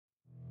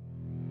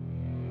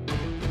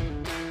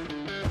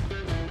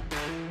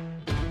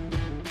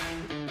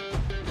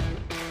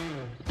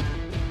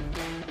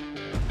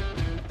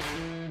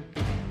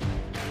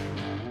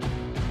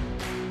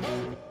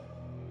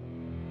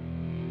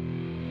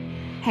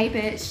Hey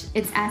bitch,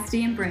 it's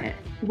Asti and Britt.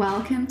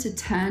 Welcome to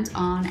Turned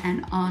On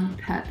and On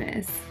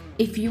Purpose.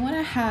 If you want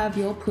to have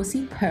your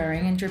pussy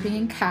purring and dripping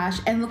in cash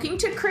and looking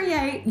to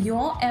create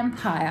your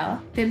empire,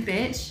 then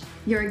bitch,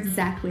 you're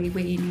exactly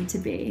where you need to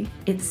be.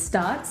 It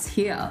starts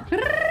here.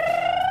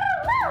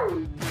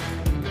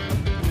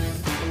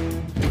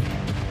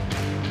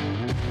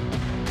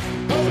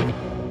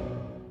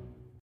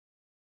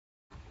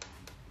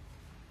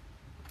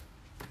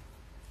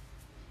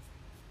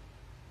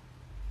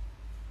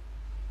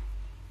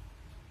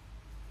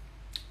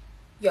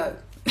 Yo.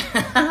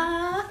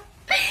 Hi,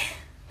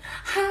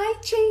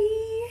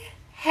 G.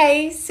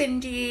 Hey,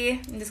 Cindy.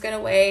 I'm just going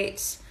to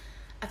wait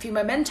a few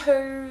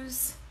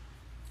mementos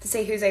to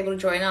see who's able to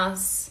join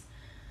us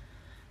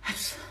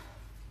at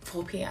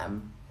 4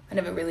 p.m. I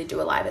never really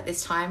do a live at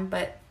this time,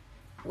 but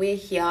we're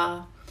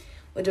here.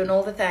 We're doing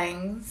all the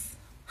things.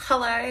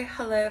 Hello,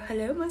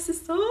 my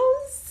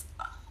sisters.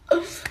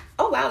 Oh,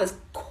 wow, there's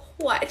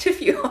quite a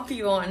few of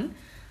you on.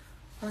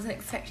 I wasn't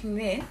expecting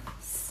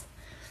this.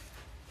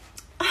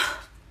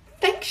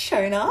 Thanks,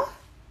 Shona.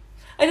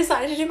 I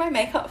decided to do my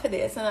makeup for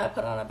this and I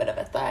put on a bit of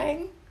a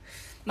thing.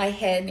 My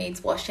hair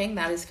needs washing,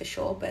 that is for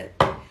sure, but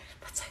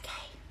that's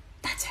okay.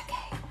 That's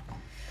okay.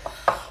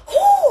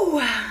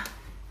 Ooh.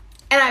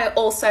 And I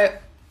also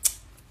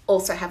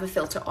have a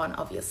filter on,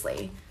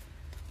 obviously.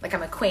 Like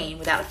I'm a queen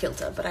without a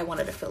filter, but I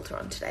wanted a filter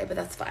on today, but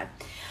that's fine.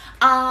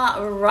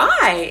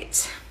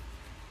 Right.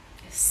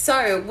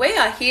 So we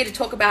are here to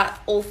talk about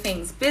all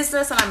things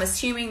business, and I'm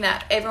assuming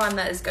that everyone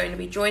that is going to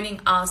be joining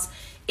us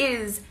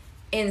is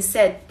in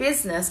said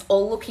business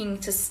or looking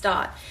to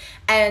start.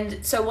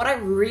 And so what I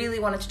really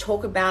wanted to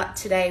talk about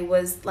today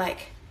was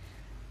like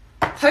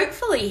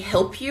hopefully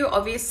help you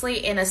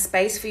obviously in a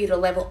space for you to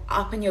level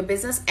up in your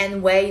business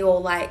and where you're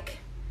like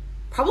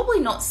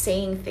probably not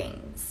seeing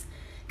things.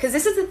 Because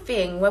this is the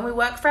thing, when we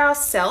work for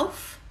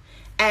ourselves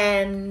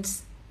and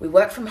we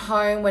work from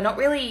home, we're not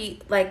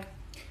really like,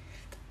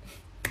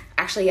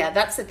 actually, yeah,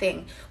 that's the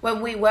thing.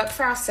 When we work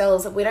for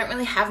ourselves, we don't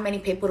really have many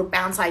people to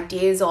bounce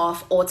ideas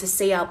off or to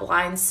see our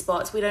blind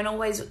spots. We don't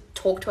always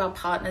talk to our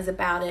partners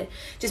about it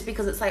just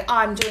because it's like, oh,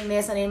 I'm doing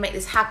this, I need to make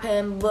this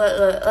happen, blah,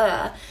 blah,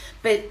 blah.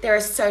 But there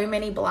are so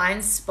many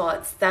blind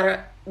spots that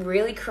are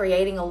really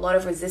creating a lot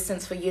of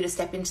resistance for you to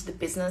step into the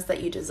business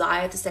that you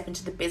desire, to step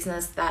into the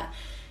business that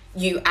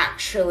you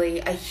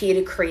actually are here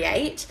to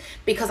create.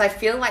 Because I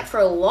feel like for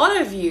a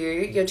lot of you,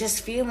 you're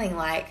just feeling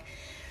like,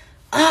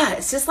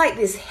 it's just like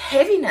this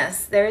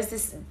heaviness. There is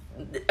this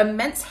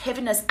immense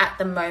heaviness at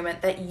the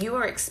moment that you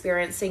are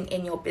experiencing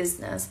in your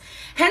business.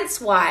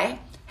 Hence why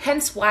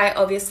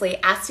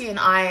obviously Asti and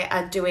I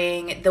are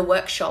doing the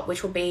workshop,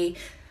 which will be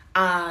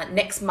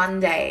next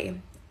Monday,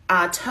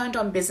 Turned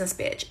On Business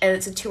Bitch. And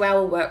it's a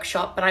 2-hour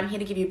workshop, but I'm here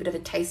to give you a bit of a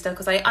taster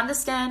because I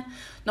understand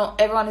not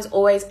everyone is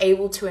always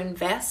able to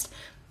invest,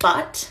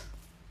 but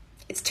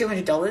it's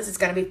 $200. It's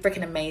going to be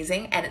freaking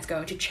amazing and it's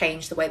going to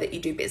change the way that you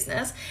do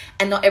business.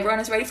 And not everyone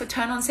is ready for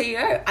Turn On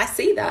CEO. I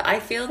see that. I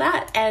feel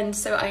that. And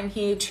so I'm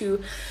here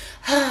to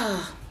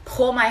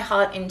pour my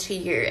heart into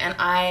you, and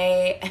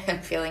I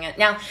am feeling it.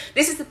 Now,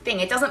 this is the thing.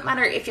 It doesn't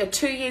matter if you're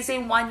 2 years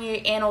in, 1 year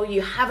in, or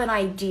you have an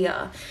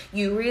idea.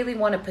 You really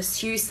want to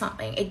pursue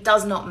something. It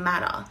does not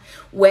matter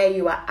where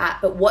you are at.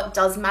 But what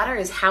does matter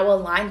is how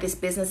aligned this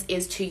business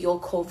is to your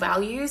core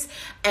values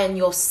and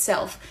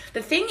yourself.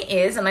 The thing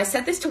is, and I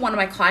said this to one of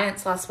my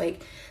clients last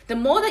week, the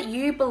more that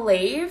you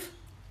believe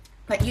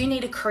that you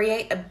need to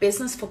create a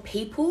business for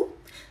people,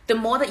 the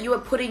more that you are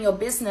putting your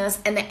business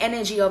and the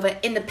energy of it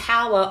in the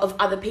power of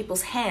other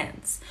people's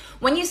hands.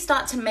 When you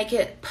start to make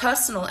it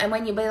personal and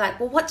when you be like,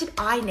 well, what did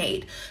I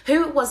need?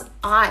 Who was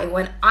I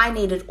when I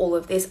needed all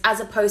of this, as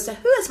opposed to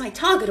who is my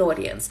target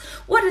audience?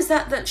 What is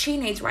that she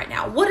needs right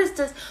now? What is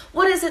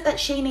it that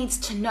she needs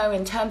to know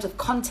in terms of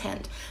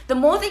content? The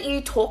more that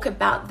you talk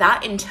about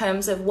that in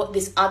terms of what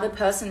this other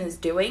person is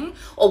doing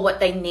or what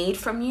they need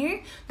from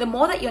you, the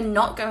more that you're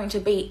not going to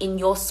be in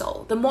your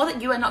soul, the more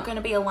that you are not going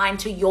to be aligned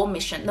to your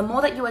mission, the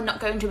more that you are not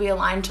going to be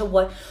aligned to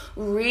what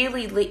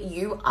really lit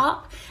you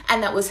up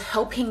and that was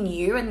helping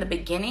you in the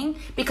beginning.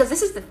 Because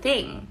this is the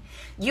thing,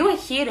 you are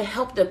here to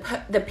help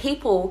the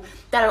people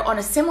that are on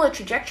a similar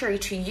trajectory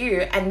to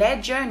you, and their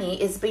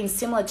journey is being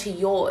similar to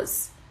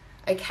yours.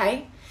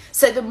 Okay,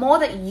 so the more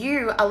that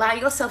you allow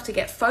yourself to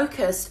get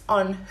focused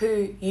on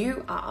who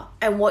you are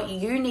and what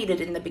you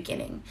needed in the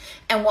beginning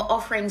and what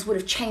offerings would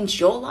have changed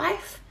your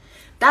life,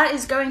 that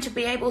is going to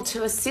be able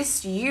to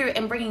assist you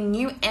in bringing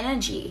new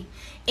energy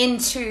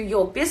into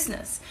your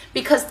business.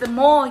 Because the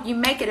more you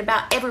make it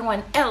about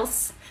everyone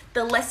else,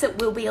 the less it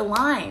will be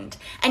aligned.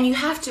 And you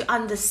have to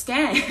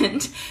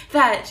understand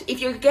that if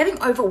you're getting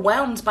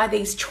overwhelmed by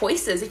these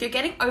choices, if you're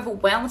getting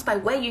overwhelmed by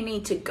where you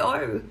need to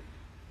go,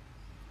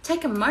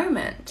 take a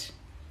moment.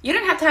 You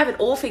don't have to have it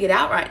all figured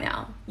out right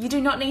now. You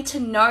do not need to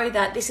know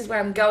that this is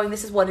where I'm going,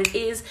 this is what it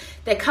is.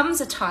 There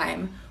comes a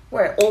time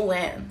where it all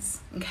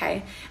lands,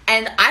 okay?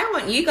 And I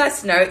want you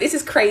guys to know, this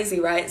is crazy,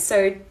 right?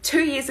 So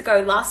 2 years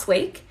ago last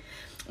week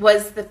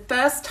was the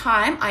first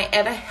time I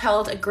ever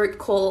held a group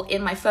call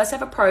in my first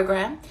ever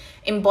program,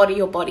 Embody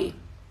Your Body.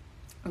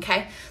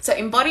 Okay, so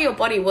Embody Your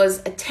Body was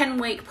a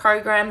 10-week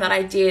program that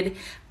I did.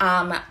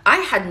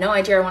 I had no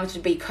idea I wanted to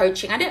be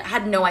coaching. I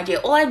had no idea.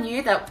 All I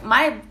knew that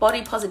my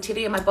body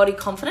positivity and my body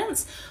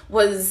confidence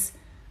was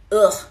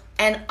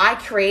and I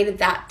created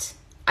that.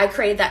 I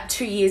created that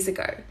 2 years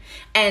ago,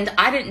 and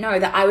I didn't know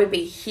that I would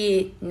be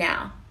here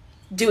now,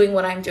 doing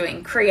what I'm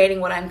doing,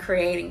 creating what I'm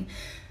creating,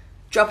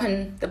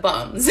 dropping the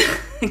bombs,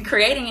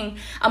 creating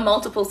a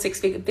multiple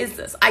six-figure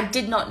business. I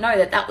did not know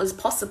that that was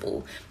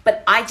possible,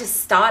 but I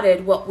just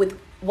started with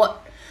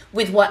what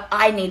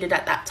I needed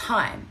at that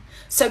time.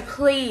 So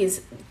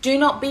please do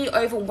not be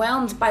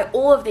overwhelmed by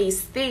all of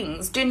these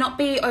things. Do not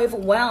be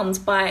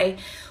overwhelmed by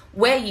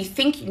where you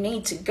think you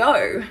need to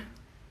go.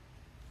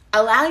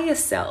 Allow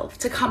yourself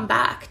to come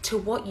back to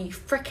what you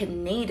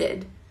freaking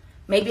needed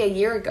maybe a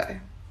year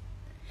ago.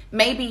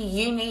 Maybe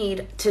you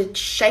need to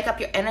shake up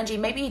your energy.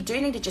 Maybe you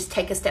do need to just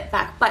take a step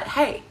back. But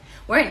hey,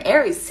 we're in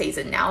Aries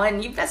season now,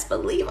 and you best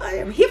believe I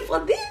am here for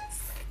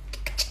this.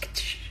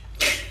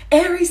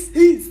 Aries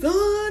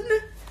season.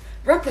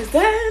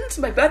 Represent.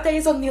 My birthday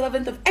is on the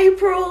 11th of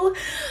April,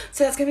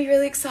 so that's gonna be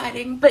really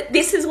exciting. But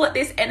this is what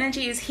this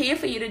energy is here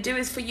for you to do,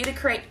 is for you to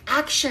create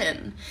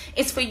action.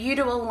 It's for you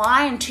to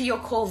align to your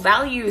core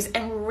values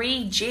and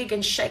rejig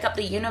and shake up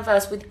the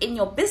universe within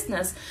your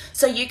business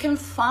so you can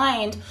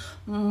find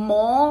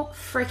more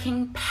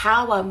freaking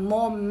power,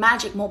 more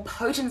magic, more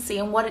potency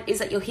in what it is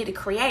that you're here to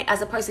create,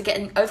 as opposed to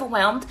getting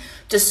overwhelmed,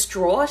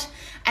 distraught,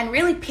 and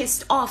really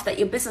pissed off that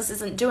your business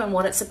isn't doing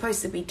what it's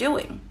supposed to be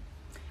doing.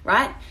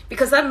 Right?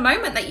 Because the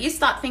moment that you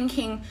start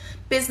thinking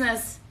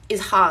business is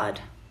hard,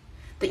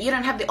 that you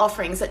don't have the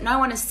offerings, that no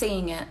one is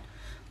seeing it,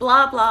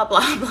 blah, blah,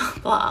 blah, blah,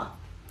 blah,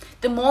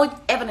 the more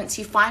evidence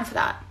you find for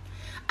that,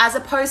 as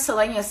opposed to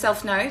letting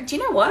yourself know, do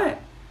you know what?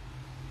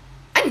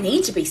 I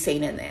need to be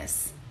seen in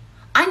this.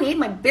 I need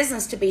my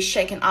business to be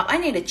shaken up. I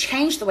need to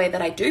change the way that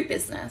I do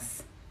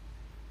business,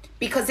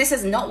 because this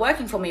is not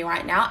working for me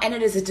right now, and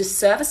it is a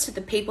disservice to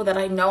the people that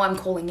I know I'm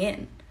calling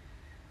in.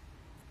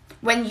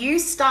 When you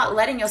start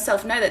letting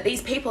yourself know that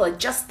these people are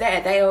just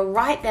there, they are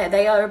right there,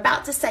 they are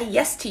about to say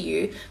yes to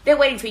you, they're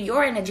waiting for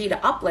your energy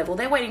to up level,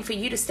 they're waiting for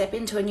you to step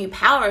into a new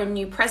power, a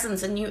new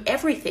presence, a new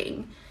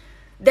everything,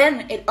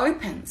 then it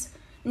opens.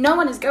 No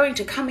one is going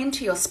to come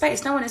into your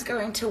space. No one is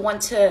going to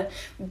want to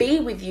be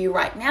with you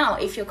right now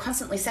if you're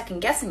constantly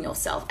second guessing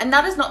yourself. And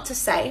that is not to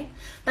say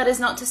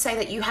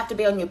that you have to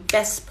be on your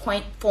best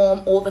point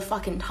form all the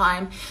fucking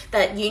time,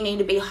 that you need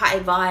to be high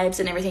vibes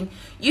and everything.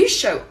 You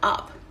show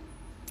up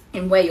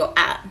in where you're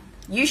at.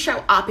 You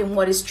show up in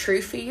what is true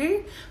for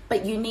you,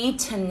 but you need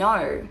to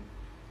know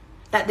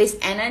that this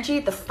energy,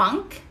 the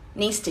funk,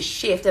 needs to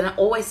shift, and it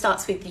always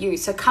starts with you.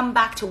 So come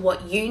back to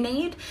what you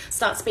need,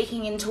 start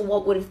speaking into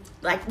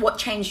what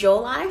changed your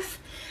life,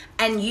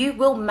 and you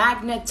will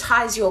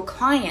magnetize your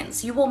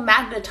clients. You will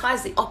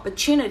magnetize the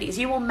opportunities.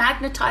 You will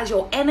magnetize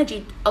your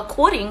energy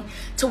according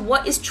to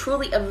what is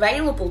truly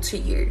available to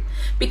you.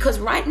 Because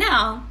right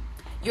now,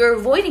 you're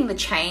avoiding the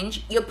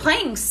change. You're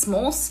playing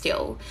small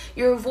still.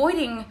 You're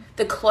avoiding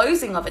the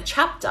closing of a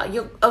chapter.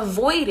 You're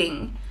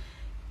avoiding.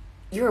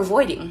 You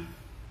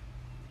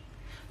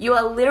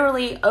are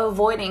literally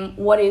avoiding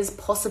what is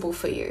possible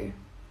for you.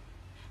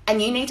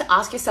 And you need to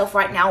ask yourself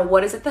right now,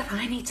 what is it that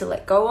I need to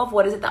let go of?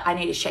 What is it that I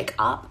need to shake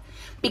up?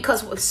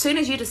 Because as soon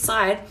as you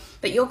decide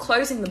that you're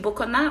closing the book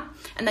on that,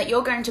 and that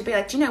you're going to be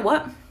like, do you know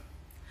what?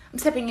 I'm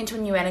stepping into a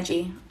new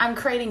energy. I'm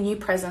creating new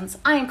presence.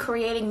 I am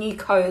creating new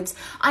codes.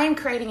 I am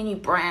creating a new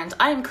brand.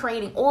 I am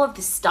creating all of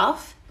this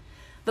stuff.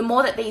 The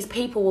more that these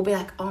people will be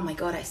like, oh my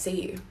God, I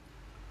see you.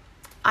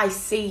 I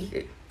see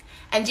you.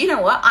 And you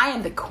know what? I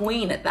am the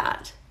queen at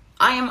that.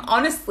 I am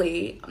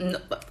honestly,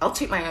 I'll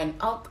toot my own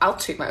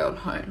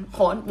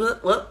horn.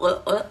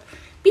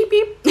 Beep,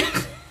 beep.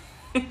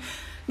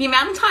 The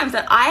amount of times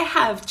that I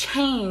have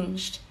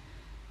changed,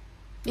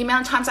 the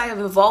amount of times I have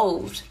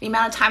evolved, the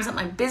amount of times that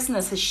my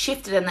business has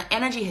shifted and the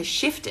energy has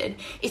shifted,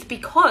 is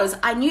because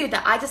I knew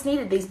that I just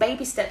needed these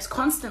baby steps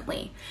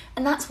constantly.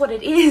 And that's what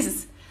it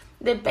is.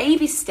 They're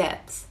baby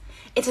steps.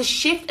 It's a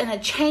shift and a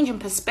change in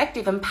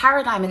perspective and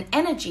paradigm and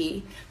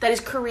energy that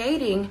is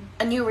creating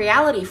a new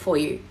reality for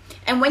you.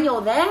 And when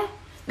you're there,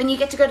 then you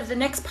get to go to the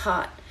next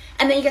part.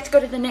 And then you get to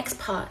go to the next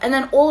part. And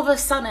then all of a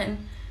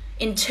sudden,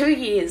 in 2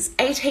 years,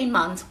 18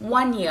 months,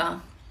 1 year,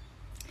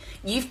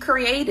 you've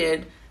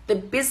created the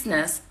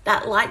business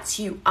that lights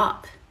you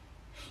up.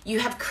 You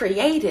have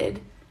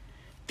created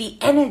the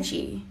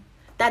energy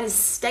that is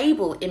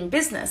stable in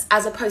business,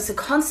 as opposed to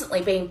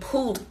constantly being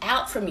pulled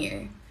out from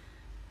you.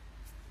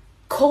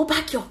 Call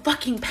back your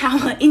fucking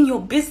power in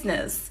your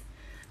business.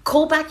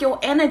 Call back your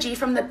energy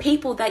from the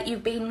people that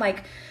you've been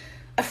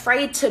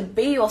afraid to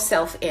be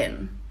yourself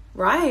in,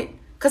 right?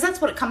 Because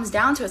that's what it comes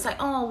down to. It's like,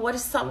 oh, what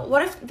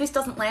if this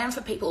doesn't land for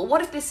people? Or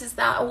what if this is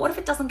that? Or what if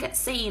it doesn't get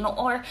seen?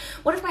 Or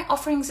what if my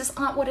offerings just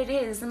aren't what it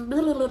is? And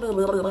blah, blah, blah, blah,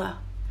 blah, blah.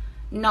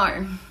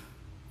 No.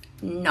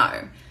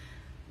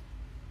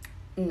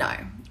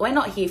 We're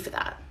not here for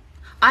that.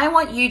 I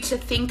want you to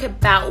think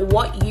about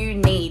what you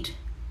need.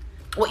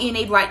 what you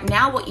need right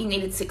now, what you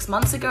needed 6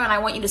 months ago, and I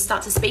want you to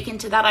start to speak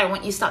into that. I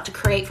want you to start to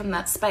create from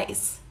that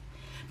space,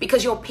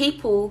 because your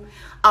people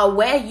are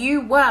where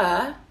you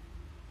were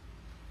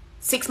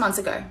 6 months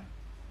ago.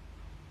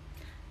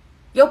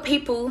 Your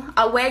people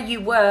are where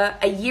you were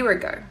a year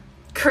ago.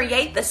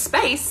 Create the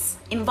space,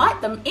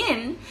 invite them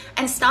in,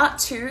 and start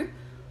to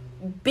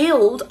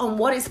build on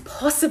what is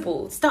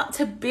possible. Start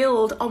to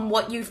build on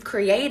what you've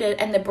created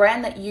and the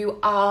brand that you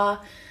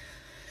are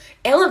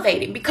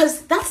elevating,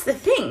 because that's the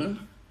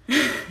thing.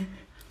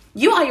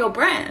 You are your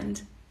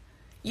brand.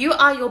 You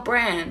are your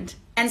brand.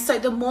 And so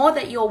the more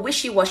that you're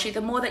wishy-washy, the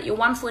more that you're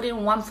 1 foot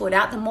in, 1 foot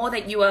out, the more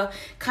that you are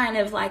kind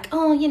of like,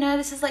 oh, you know,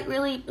 this is like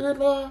really blah,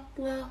 blah,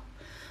 blah.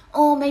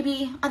 Oh,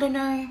 maybe, I don't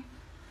know.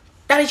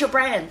 That is your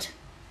brand.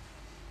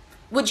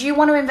 Would you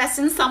want to invest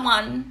in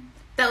someone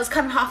that was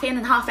kind of half in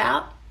and half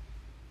out?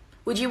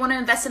 Would you want to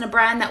invest in a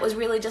brand that was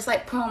really just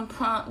like, prom,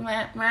 prom,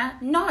 rah, rah?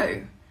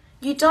 No,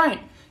 you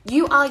don't.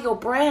 You are your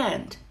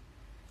brand.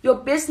 Your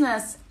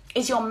business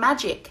is your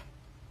magic.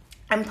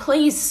 And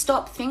please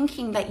stop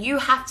thinking that you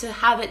have to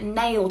have it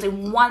nailed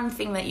in one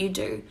thing that you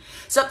do.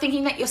 Stop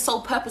thinking that your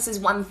sole purpose is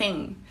one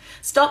thing.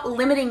 Stop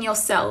limiting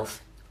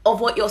yourself of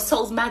what your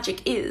soul's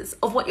magic is,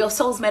 of what your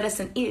soul's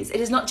medicine is.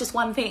 It is not just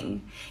one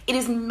thing. It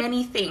is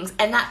many things,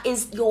 and that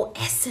is your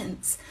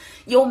essence.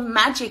 Your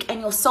magic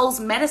and your soul's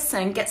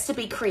medicine gets to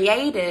be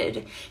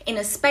created in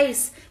a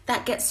space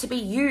that gets to be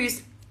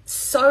used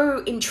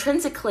so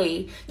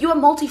intrinsically. You are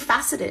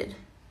multifaceted.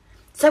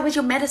 So is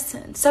your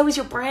medicine. So is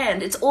your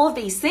brand. It's all of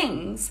these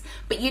things,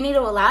 but you need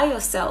to allow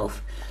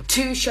yourself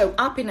to show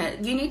up in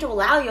it. You need to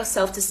allow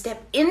yourself to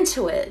step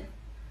into it.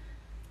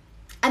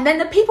 And then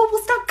the people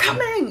will start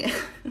coming.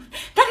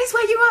 That is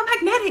where you are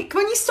magnetic,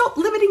 when you stop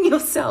limiting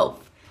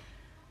yourself.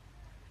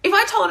 If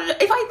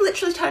I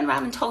literally turned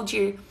around and told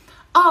you,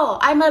 oh,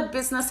 I'm a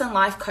business and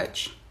life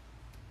coach.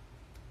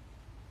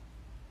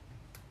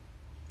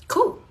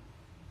 Cool.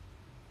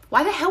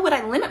 Why the hell would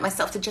I limit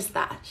myself to just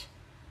that?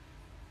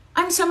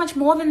 I'm so much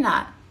more than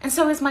that. And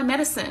so is my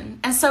medicine.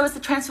 And so is the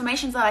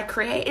transformations that I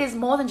create. It is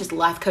more than just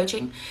life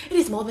coaching. It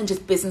is more than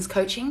just business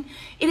coaching.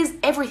 It is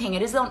everything.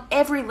 It is on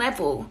every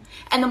level.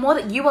 And the more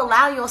that you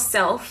allow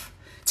yourself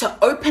to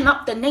open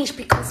up the niche,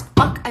 because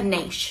fuck a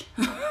niche.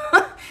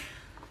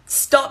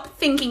 Stop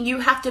thinking you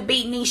have to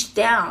be niched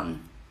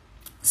down.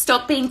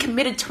 Stop being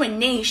committed to a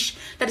niche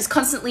that is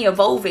constantly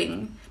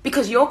evolving,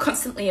 because you're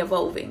constantly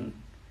evolving.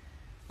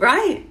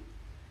 Right?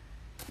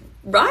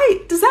 Right?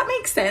 Does that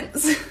make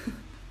sense?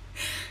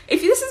 If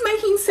this is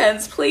making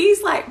sense,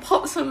 please like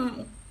pop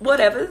some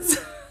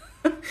whatevers.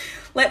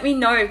 Let me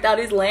know if that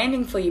is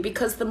landing for you,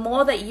 because the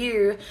more that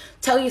you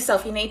tell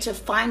yourself you need to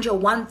find your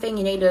one thing,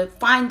 you need to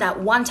find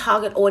that one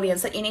target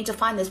audience, that you need to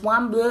find this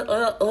one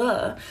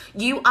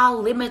you are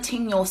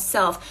limiting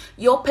yourself.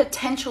 Your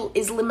potential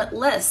is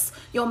limitless.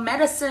 Your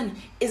medicine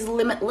is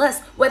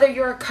limitless. Whether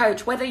you're a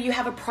coach, whether you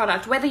have a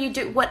product, whether you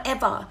do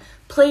whatever,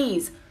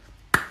 please.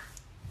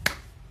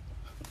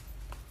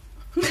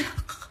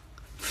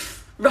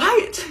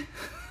 Right?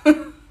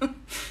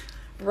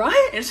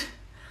 Right?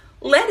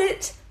 Let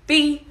it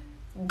be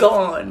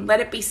gone.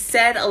 Let it be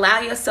said. Allow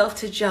yourself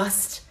to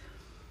just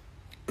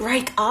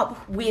break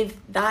up with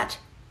that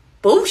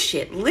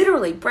bullshit.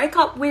 Literally, break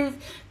up with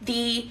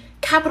the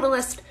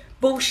capitalist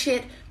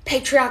bullshit,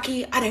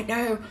 patriarchy, I don't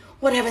know,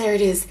 whatever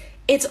it is.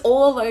 It's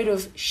all a load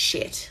of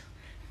shit.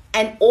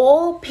 And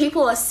all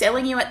people are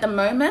selling you at the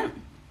moment,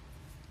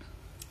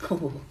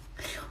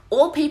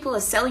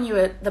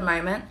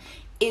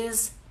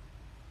 is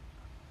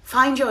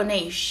find your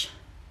niche,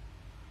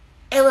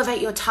 elevate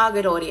your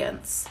target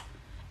audience,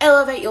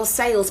 elevate your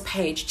sales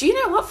page. Do you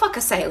know what? Fuck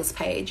a sales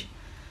page.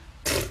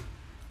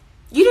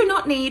 You do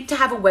not need to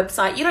have a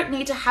website. You don't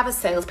need to have a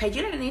sales page.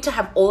 You don't need to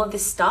have all of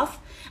this stuff.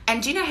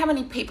 And do you know how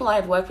many people I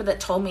have worked with that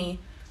told me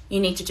you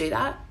need to do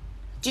that?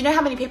 Do you know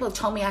how many people have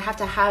told me I have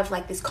to have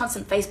like this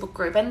constant Facebook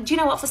group? And do you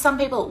know what? For some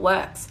people it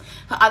works.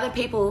 For other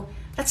people,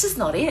 that's just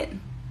not it.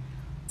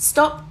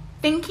 Stop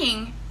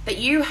thinking that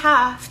you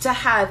have to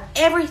have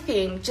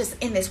everything just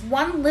in this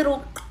one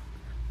little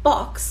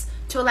box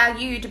to allow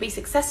you to be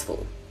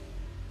successful.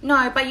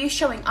 No, by you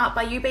showing up,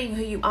 by you being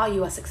who you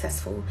are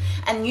successful.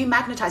 And you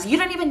magnetize. You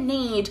don't even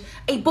need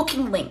a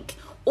booking link.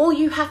 All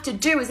you have to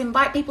do is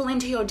invite people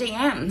into your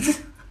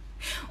DMs.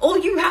 All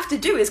you have to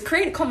do is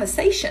create a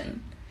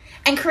conversation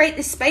and create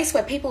this space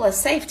where people are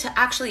safe to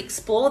actually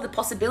explore the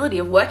possibility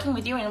of working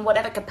with you in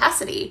whatever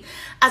capacity,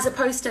 as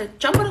opposed to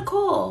jump on a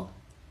call.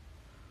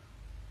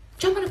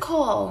 Jump on a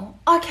call.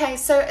 Okay,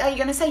 so are you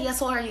going to say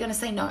yes or are you going to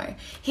say no?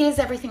 Here's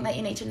everything that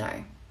you need to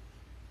know.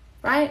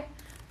 Right?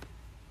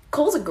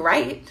 Calls are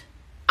great.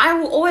 I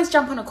will always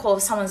jump on a call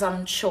if someone's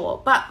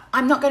unsure, but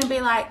I'm not going to be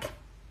like,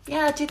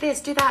 yeah, do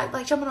this, do that,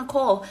 like jump on a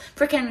call,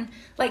 freaking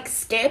like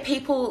scare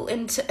people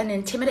into and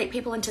intimidate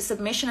people into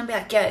submission and be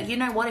like, yeah, you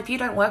know what, if you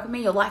don't work with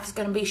me, your life is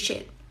going to be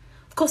shit.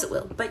 Of course it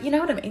will, but you know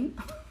what I mean.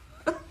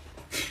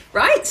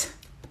 Right?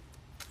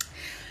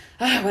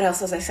 What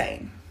else was I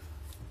saying?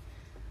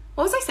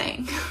 What was I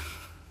saying?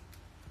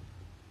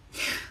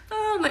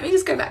 me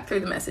just go back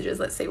through the messages.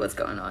 Let's see what's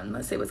going on.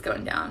 Let's see what's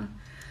going down.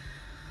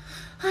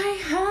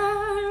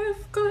 I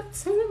have got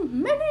so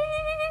many.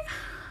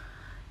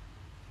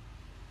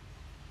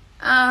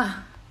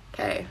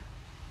 Okay.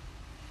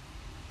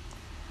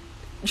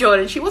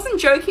 Jordan, she wasn't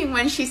joking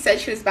when she said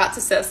she was about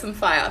to serve some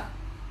fire.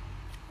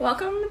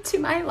 Welcome to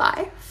my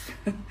life.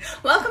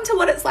 Welcome to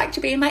what it's like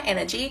to be in my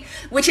energy,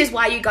 which is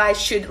why you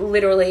guys should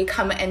literally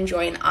come and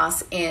join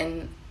us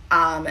in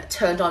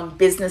Turned On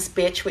Business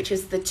Bitch, which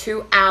is the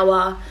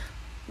 2-hour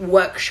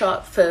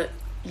workshop for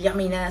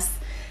yumminess.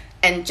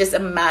 And just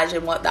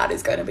imagine what that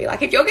is going to be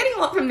like. If you're getting a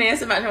lot from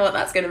this, imagine what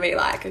that's going to be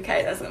like.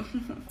 Okay, that's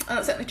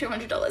only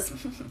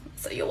 $200.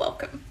 So you're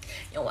welcome.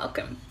 You're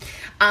welcome.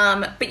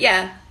 But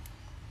yeah,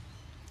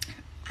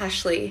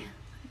 Ashley,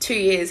 2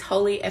 years,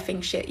 holy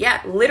effing shit.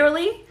 Yeah,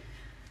 literally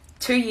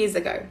 2 years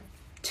ago.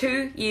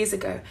 2 years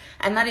ago.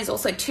 And that is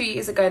also 2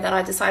 years ago that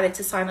I decided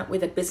to sign up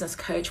with a business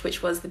coach,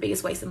 which was the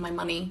biggest waste of my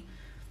money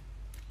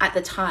at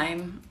the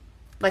time.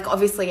 Like,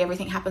 obviously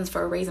everything happens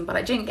for a reason, but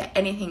I didn't get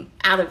anything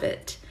out of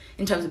it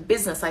in terms of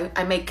business.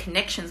 I made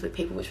connections with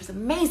people, which was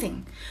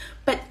amazing.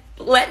 But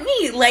let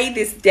me lay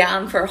this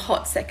down for a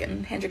hot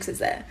second. Hendrix is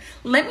there.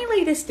 Let me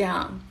lay this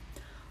down.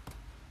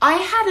 I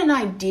had an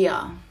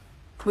idea,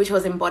 which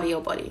was Embody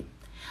Your Body.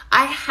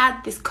 I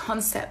had this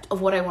concept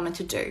of what I wanted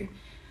to do.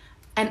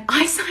 And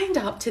I signed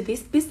up to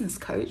this business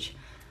coach,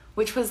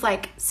 which was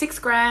like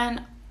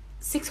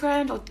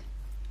 $6,000, or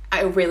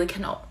I really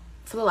cannot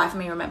for the life of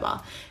me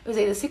remember. It was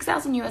either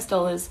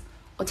 $6,000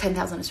 or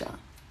 10,000 Australian.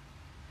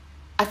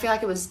 I feel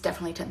like it was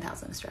definitely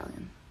 10,000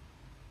 Australian.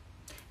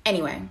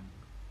 Anyway,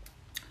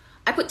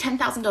 I put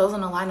 $10,000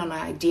 on the line on an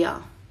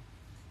idea.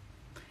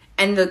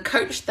 And the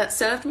coach that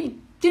served me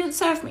didn't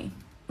serve me.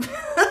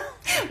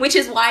 Which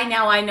is why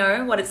now I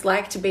know what it's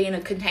like to be in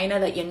a container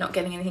that you're not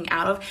getting anything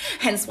out of.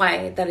 Hence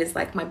why that is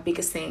like my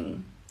biggest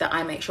thing that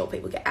I make sure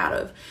people get out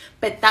of.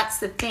 But that's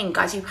the thing,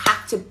 guys. You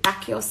have to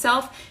back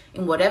yourself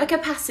in whatever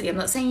capacity. I'm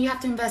not saying you have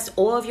to invest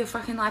all of your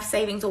fucking life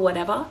savings or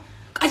whatever.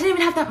 I didn't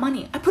even have that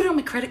money. I put it on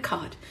my credit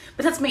card.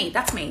 But that's me.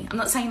 That's me. I'm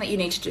not saying that you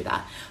need to do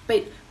that.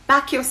 But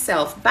back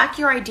yourself. Back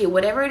your idea.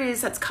 Whatever it is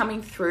that's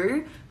coming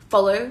through,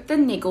 follow the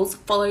niggles.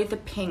 Follow the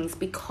pings,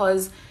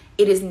 because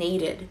it is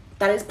needed.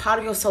 That is part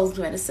of your soul's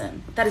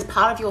medicine. That is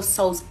part of your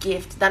soul's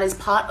gift. That is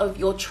part of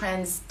your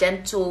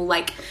transcendental,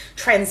 like,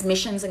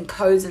 transmissions and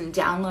codes and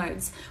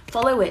downloads.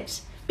 Follow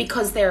it,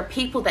 because there are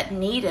people that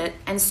need it,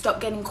 and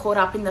stop getting caught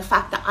up in the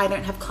fact that I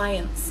don't have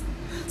clients.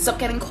 Stop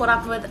getting caught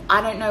up with,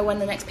 I don't know when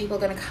the next people are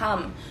going to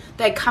come.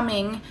 They're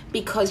coming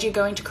because you're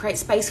going to create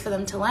space for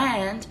them to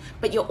land,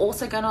 but you're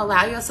also going to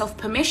allow yourself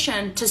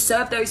permission to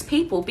serve those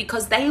people,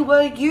 because they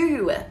were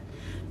you.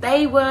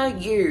 They were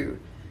you.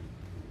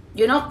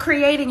 You're not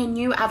creating a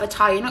new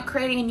avatar. You're not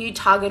creating a new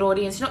target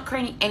audience. You're not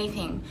creating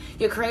anything.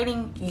 You're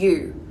creating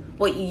you,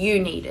 what you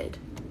needed.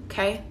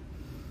 Okay?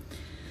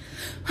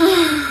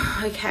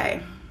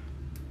 Okay.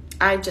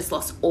 I just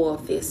lost all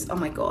of this. Oh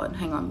my God.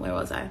 Hang on. Where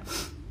was I?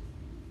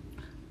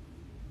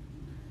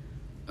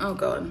 Oh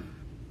God.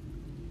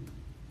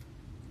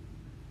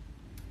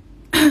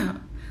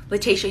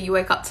 Letitia, you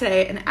woke up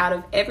today and out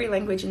of every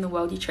language in the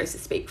world you chose to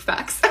speak.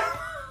 Facts.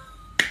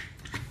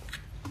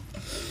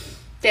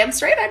 Damn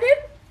straight I did.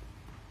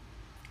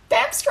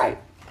 Damn straight.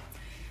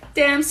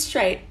 Damn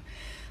straight.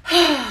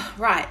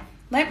 Right.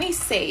 Let me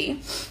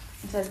see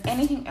if there's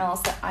anything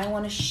else that I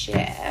want to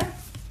share.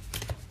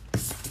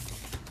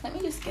 Let me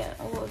just get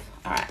all of...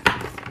 All right.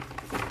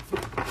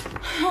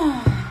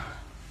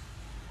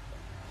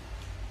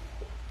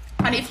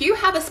 And if you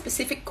have a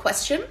specific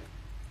question,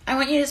 I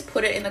want you to just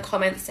put it in the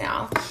comments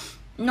now.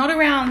 Not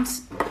around...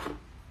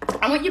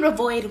 I want you to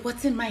avoid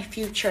what's in my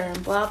future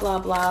and blah, blah,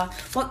 blah.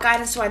 What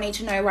guidance do I need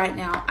to know right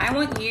now? I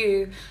want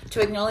you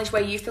to acknowledge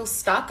where you feel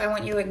stuck. I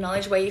want you to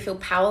acknowledge where you feel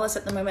powerless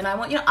at the moment. I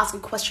want you to ask a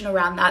question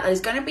around that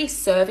is going to be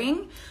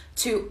serving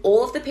to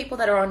all of the people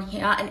that are on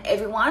here and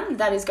everyone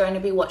that is going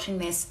to be watching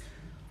this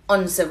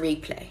on the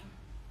replay.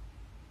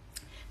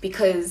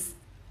 Because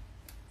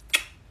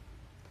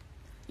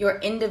your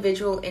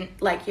individual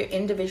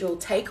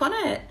take on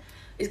it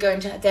is going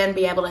to then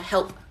be able to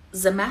help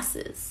the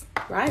masses,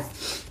 right?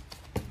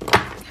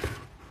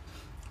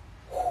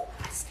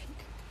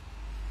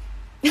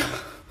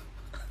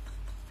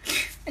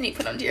 I need to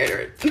put on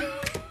deodorant.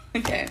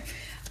 Okay.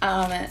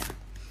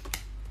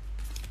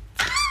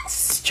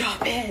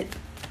 Stop it.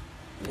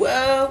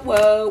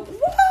 Whoa.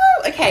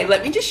 Okay,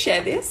 let me just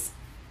share this.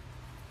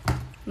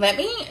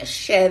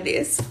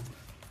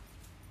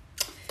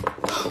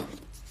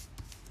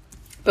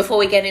 Before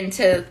we get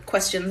into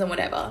questions and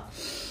whatever.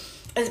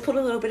 I just put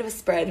a little bit of a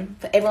spread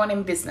for everyone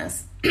in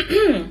business.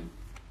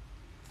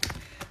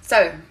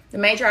 So, the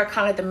major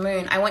arcana of the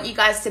moon, I want you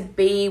guys to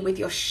be with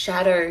your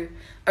shadow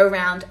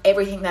around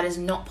everything that is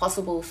not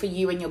possible for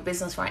you and your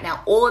business right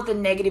now. All of the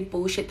negative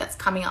bullshit that's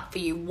coming up for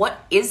you.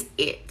 What is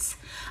it?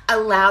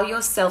 Allow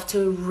yourself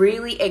to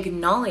really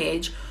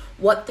acknowledge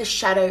what the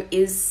shadow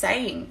is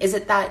saying. Is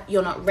it that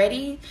you're not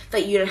ready?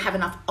 That you don't have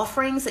enough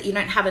offerings? That you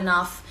don't have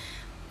enough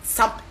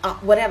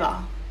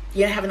whatever?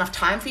 You don't have enough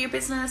time for your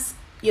business?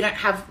 You don't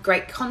have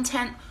great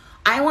content?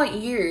 I want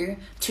you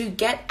to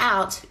get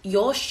out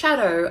your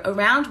shadow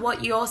around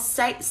what you're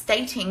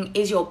stating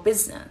is your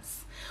business.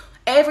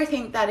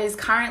 Everything that is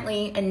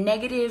currently a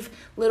negative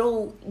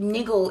little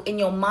niggle in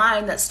your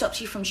mind that stops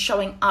you from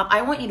showing up,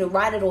 I want you to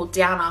write it all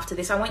down after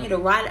this. I want you to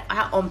write it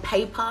out on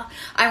paper.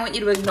 I want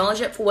you to acknowledge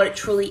it for what it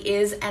truly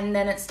is. And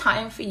then it's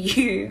time for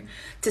you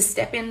to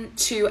step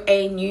into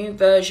a new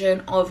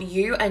version of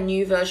you, a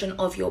new version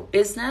of your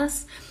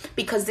business,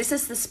 because this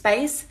is the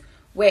space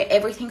where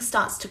everything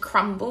starts to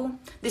crumble.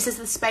 This is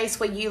the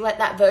space where you let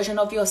that version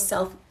of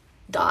yourself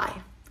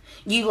die.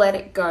 You let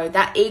it go.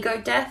 That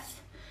ego death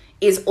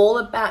is all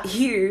about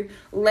you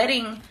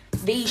letting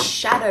these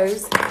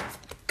shadows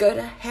go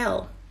to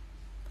hell.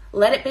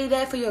 Let it be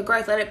there for your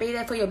growth. Let it be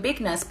there for your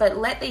bigness. But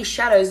let these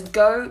shadows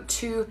go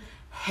to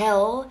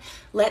hell.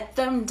 Let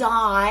them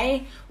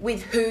die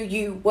with who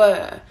you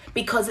were.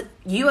 Because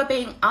you are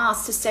being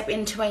asked to step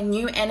into a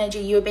new energy.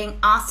 You are being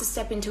asked to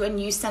step into a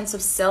new sense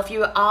of self.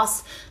 You are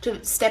asked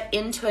to step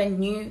into a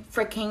new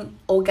freaking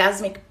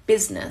orgasmic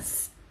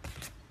business.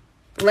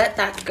 Let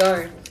that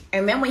go.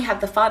 And then we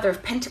have the Father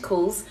of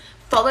Pentacles.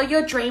 Follow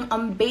your dream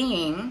on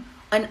being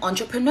an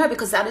entrepreneur,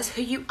 because that is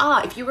who you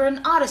are. If you were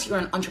an artist, you're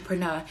an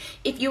entrepreneur.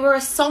 If you were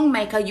a song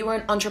maker, you were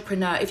an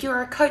entrepreneur. If you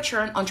were a coach, you're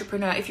an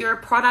entrepreneur. If you're a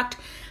product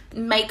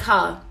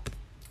maker,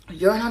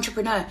 you're an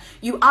entrepreneur.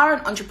 You are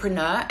an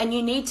entrepreneur, and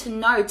you need to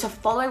know to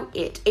follow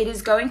it. It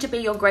is going to be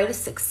your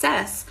greatest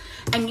success,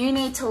 and you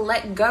need to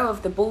let go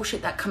of the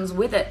bullshit that comes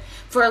with it.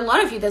 For a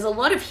lot of you, there's a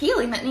lot of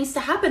healing that needs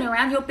to happen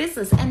around your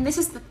business, and this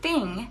is the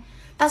thing.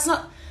 That's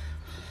not...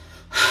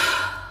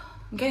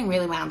 I'm getting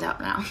really wound up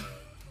now.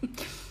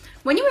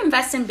 When you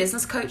invest in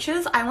business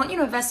coaches, I want you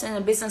to invest in a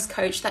business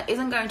coach that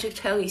isn't going to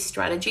tell you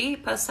strategy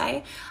per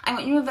se. I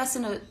want you to invest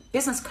in a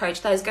business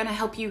coach that is going to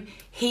help you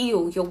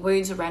heal your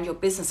wounds around your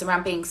business,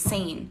 around being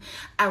seen,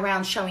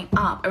 around showing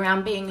up,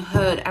 around being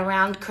heard,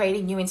 around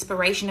creating new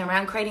inspiration,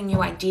 around creating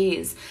new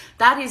ideas.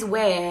 That is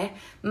where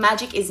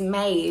magic is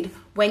made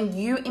when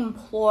you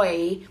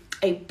employ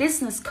a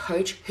business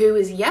coach who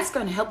is, yes,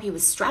 going to help you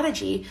with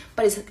strategy,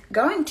 but is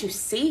going to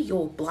see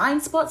your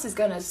blind spots, is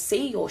going to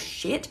see your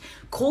shit,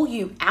 call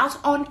you out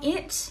on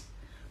it,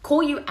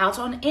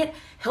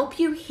 help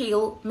you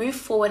heal, move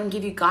forward, and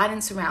give you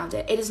guidance around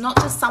it. It is not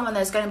just someone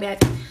that's going to be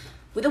like,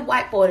 with a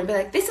whiteboard and be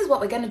like, this is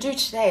what we're going to do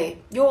today.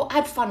 Your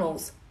ad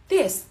funnels,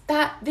 this.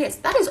 That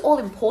is all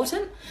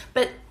important,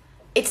 but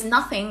it's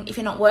nothing if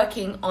you're not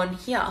working on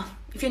here.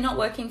 If you're not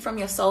working from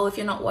your soul, if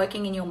you're not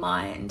working in your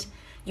mind.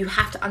 You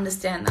have to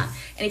understand that.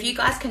 And if you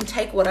guys can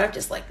take what I've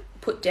just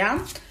put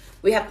down,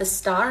 we have the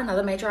Star,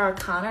 another major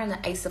arcana, and the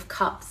Ace of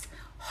Cups.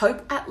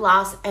 Hope at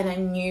last, and a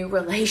new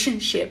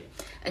relationship,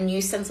 a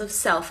new sense of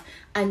self,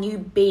 a new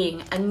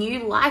being, a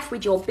new life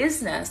with your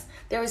business.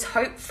 There is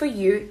hope for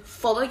you.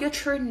 Follow your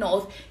true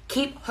north.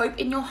 Keep hope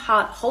in your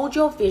heart. Hold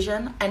your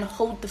vision and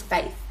hold the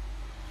faith.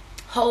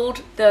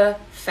 Hold the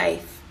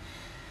faith.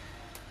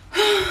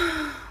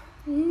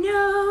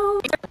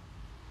 No.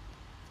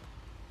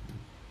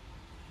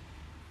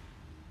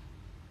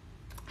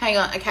 Hang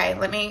on, okay,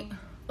 let me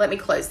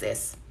close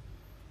this.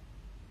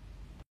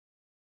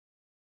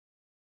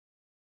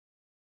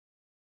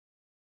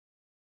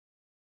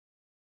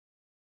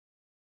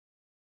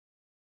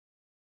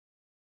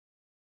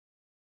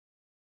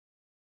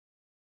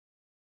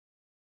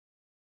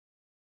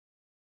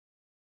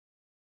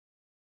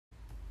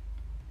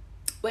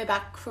 We're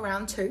back for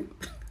round 2.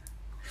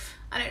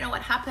 I don't know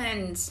what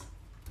happened.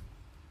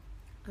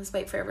 Let's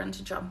wait for everyone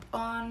to jump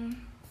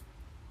on.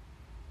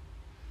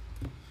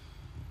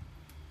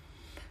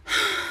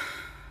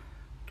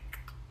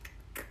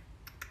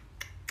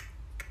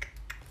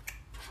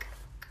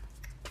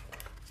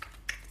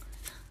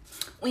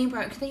 We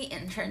broke the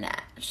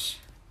internet.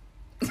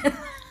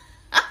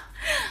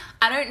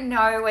 I don't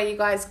know where you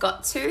guys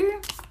got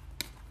to.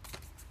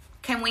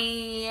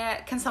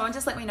 Can someone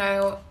just let me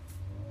know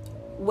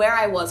where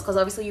I was? Because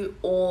obviously you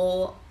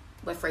all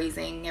were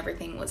freezing.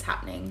 Everything was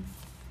happening.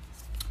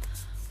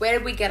 Where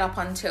did we get up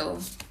until?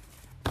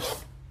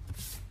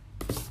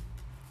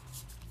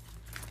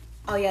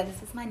 Oh yeah,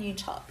 this is my new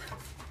top.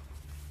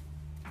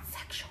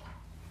 Sexual.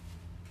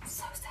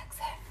 So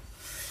sexy.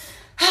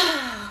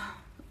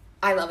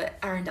 I love it.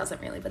 Aaron doesn't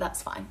really, but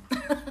that's fine.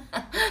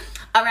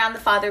 Around the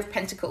Father of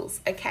Pentacles.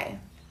 Okay.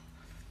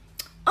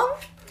 Oh,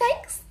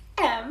 thanks,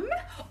 M.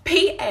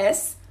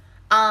 P.S.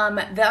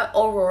 The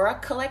Aurora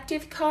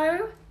Collective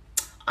Co.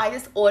 I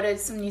just ordered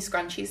some new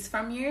scrunchies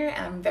from you,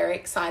 and I'm very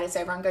excited. So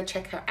everyone go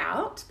check her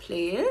out,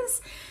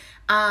 please.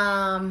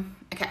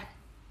 Okay.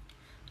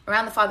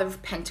 Around the Father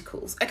of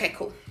Pentacles. Okay,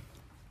 cool.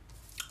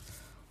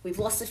 We've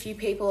lost a few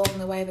people along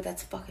the way, but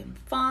that's fucking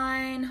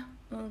fine.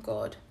 Oh,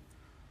 God.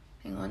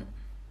 Hang on.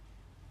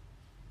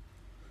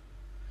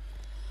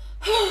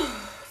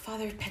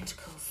 Father of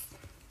Pentacles.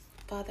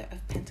 Father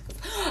of Pentacles.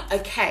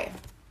 Okay.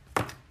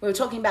 We were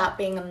talking about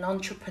being an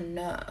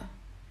entrepreneur.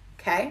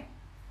 Okay?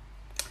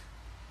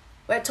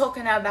 We're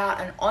talking about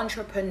an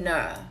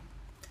entrepreneur.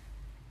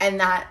 And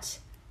that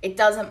it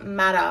doesn't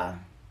matter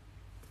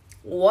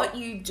what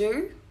you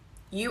do.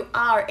 You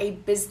are a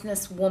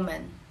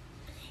businesswoman.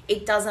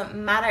 It doesn't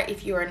matter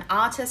if you're an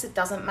artist. It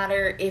doesn't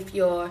matter if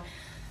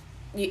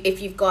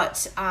you've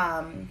got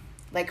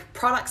like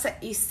products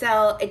that you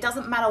sell. It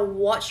doesn't matter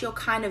what your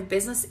kind of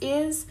business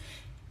is.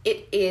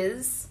 It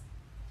is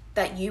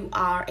that you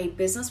are a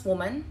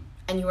businesswoman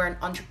and you are an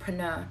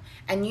entrepreneur,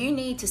 and you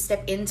need to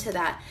step into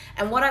that.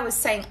 And what I was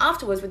saying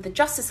afterwards with the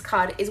Justice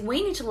card is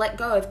we need to let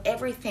go of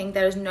everything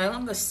that is no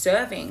longer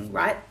serving,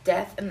 right?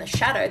 Death and the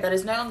shadow that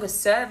is no longer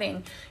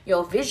serving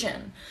your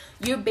vision.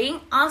 You're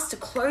being asked to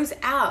close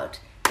out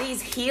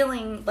these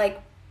healing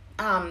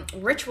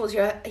rituals.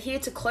 You're here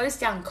to close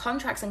down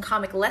contracts and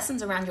karmic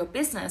lessons around your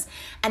business.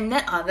 And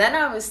then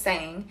I was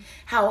saying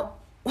how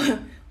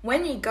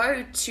when you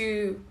go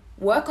to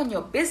work on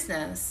your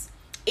business,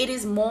 it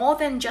is more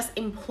than just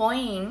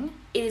employing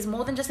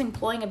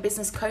a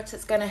business coach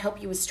that's going to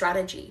help you with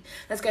strategy.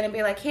 That's going to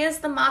be like, here's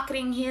the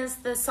marketing, here's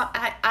the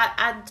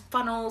ad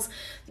funnels,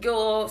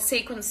 your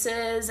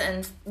sequences,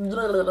 and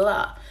blah, blah,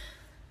 blah.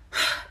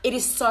 It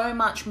is so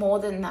much more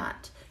than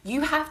that.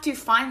 You have to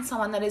find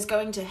someone that is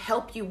going to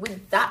help you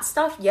with that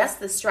stuff. Yes,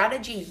 the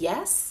strategy,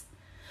 yes.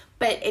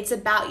 But it's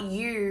about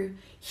you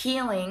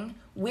healing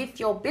with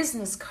your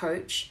business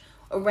coach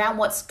around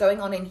what's going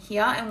on in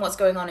here and what's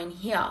going on in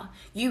here.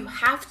 You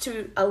have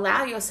to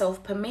allow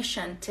yourself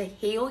permission to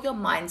heal your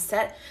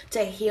mindset,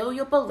 to heal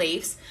your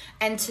beliefs,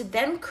 and to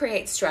then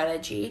create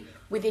strategy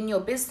within your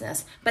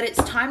business. But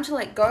it's time to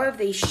let go of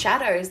these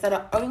shadows that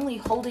are only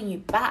holding you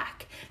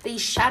back.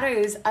 These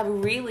shadows are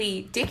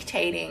really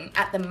dictating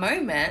at the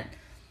moment,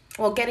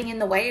 or getting in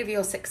the way of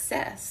your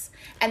success.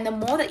 And the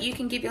more that you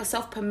can give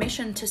yourself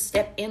permission to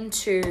step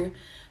into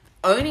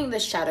owning the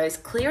shadows,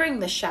 clearing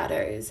the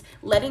shadows,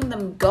 letting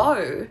them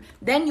go,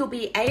 then you'll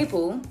be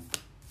able,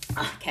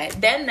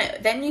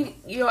 then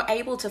you're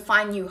able to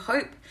find new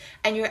hope,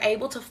 and you're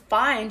able to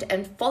find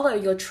and follow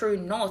your true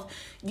north.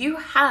 You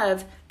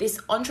have this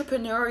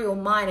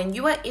entrepreneurial mind, and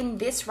you are in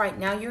this right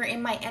now. You're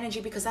in my energy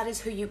because that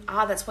is who you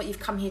are. That's what you've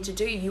come here to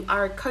do. You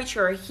are a coach,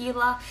 you're a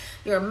healer,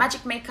 you're a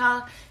magic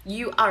maker,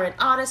 you are an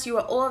artist, you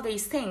are all of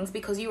these things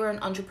because you are an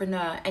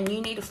entrepreneur, and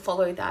you need to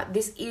follow that.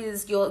 This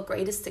is your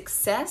greatest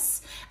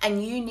success,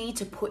 and you need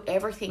to put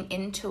everything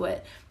into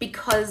it,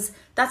 because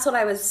that's what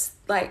I was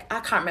like, I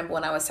can't remember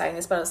when I was saying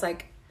this, but I was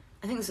like,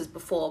 I think this was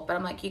before, but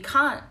I'm like, you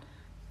can't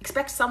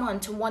expect someone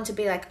to want to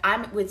be like,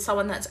 I'm with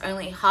someone that's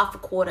only half a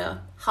quarter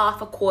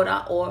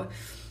or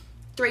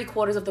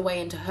 3/4 of the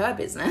way into her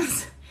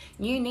business.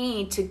 You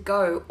need to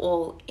go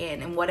all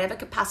in whatever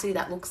capacity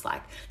that looks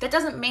like. That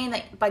doesn't mean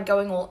that by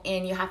going all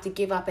in, you have to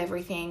give up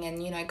everything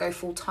and, go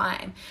full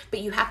time,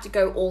 but you have to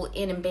go all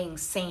in being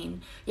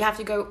seen. You have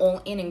to go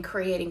all in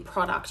creating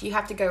product. You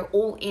have to go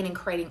all in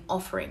creating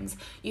offerings.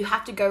 You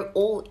have to go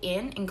all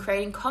in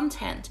creating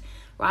content,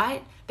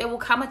 right? There will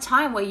come a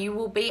time where you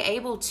will be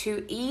able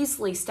to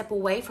easily step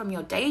away from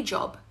your day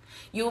job.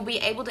 You will be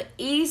able to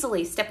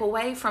easily step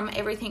away from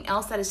everything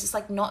else that is just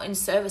like not in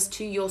service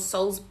to your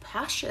soul's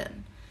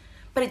passion.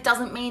 But it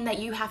doesn't mean that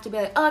you have to be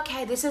like,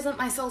 okay, this isn't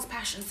my soul's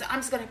passion, so I'm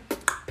just going to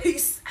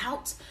peace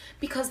out.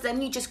 Because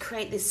then you just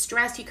create this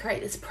stress, you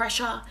create this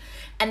pressure,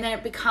 and then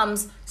it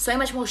becomes so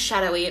much more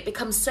shadowy. It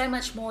becomes so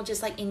much more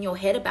just like in your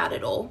head about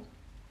it all.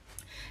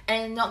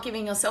 And not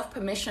giving yourself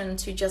permission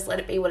to just let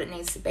it be what it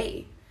needs to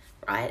be,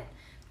 right?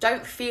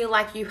 Don't feel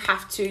like you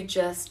have to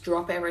just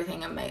drop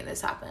everything and make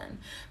this happen.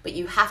 But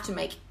you have to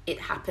make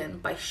it happen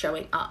by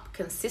showing up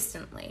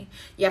consistently.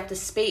 You have to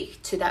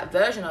speak to that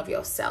version of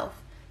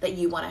yourself that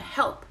you want to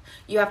help.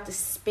 You have to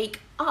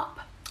speak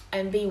up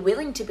and be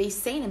willing to be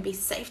seen and be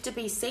safe to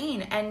be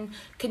seen, and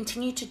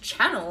continue to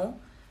channel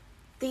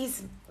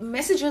these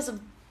messages of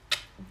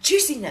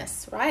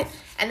juiciness, right?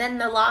 And then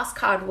the last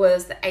card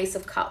was the Ace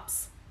of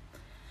Cups.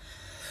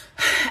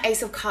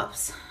 Ace of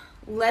Cups.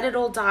 Let it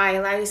all die.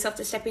 Allow yourself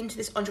to step into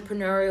this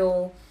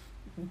entrepreneurial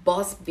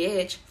boss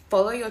bitch.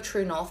 Follow your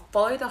true north.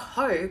 Follow the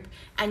hope,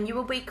 and you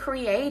will be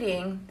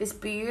creating this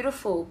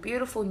beautiful,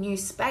 beautiful new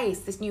space,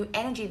 this new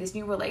energy, this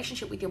new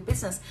relationship with your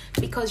business,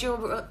 because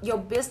your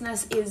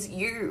business is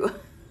you.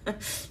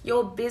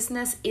 Your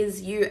business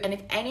is you. And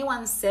if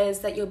anyone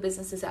says that your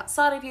business is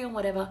outside of you and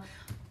whatever,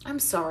 I'm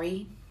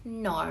sorry.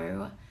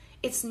 No,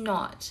 it's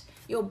not.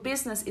 Your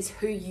business is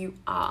who you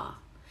are.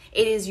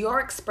 It is your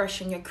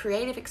expression, your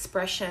creative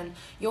expression,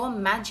 your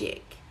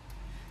magic.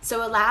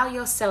 So allow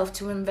yourself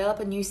to envelop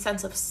a new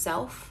sense of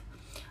self,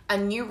 a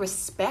new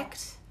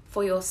respect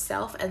for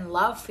yourself, and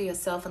love for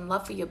yourself, and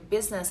love for your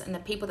business and the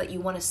people that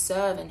you want to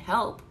serve and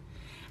help.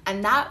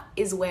 And that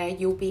is where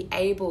you'll be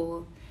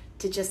able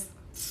to just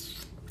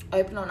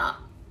open on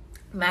up,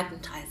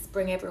 magnetize,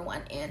 bring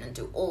everyone in, and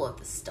do all of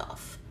the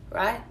stuff,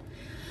 right?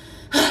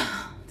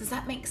 Does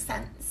that make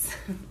sense?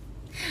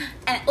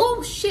 And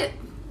oh shit,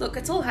 look,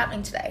 it's all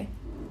happening today.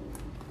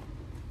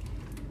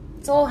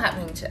 It's all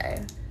happening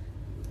today.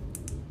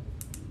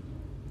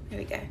 Here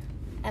we go.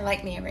 I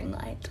like me a ring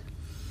light.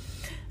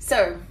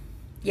 So,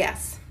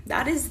 yes,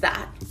 that is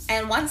that.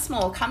 And once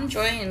more, come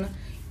join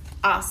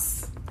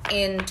us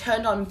in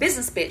Turned On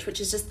Business Bitch, which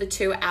is just the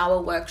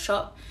 2-hour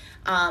workshop.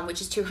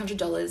 which is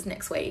 $200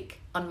 next week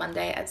on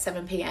Monday at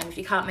 7 p.m. If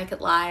you can't make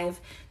it live,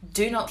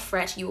 do not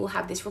fret. You will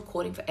have this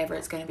recording forever.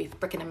 It's going to be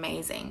freaking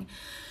amazing.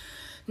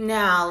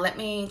 Now, let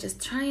me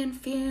just try and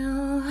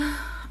feel.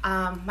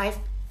 My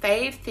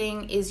fave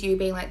thing is you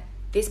being like,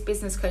 this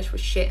business coach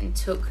was shit and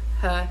took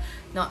her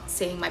not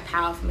seeing my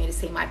power for me to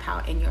see my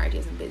power in your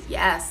ideas and biz.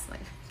 Yes,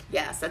 like,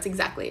 yes, that's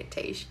exactly it,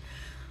 Tish.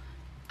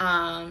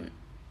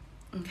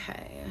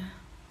 Okay.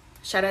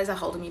 Shadows are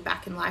holding me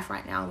back in life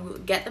right now.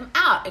 Get them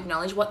out.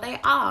 Acknowledge what they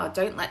are.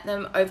 Don't let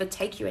them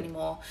overtake you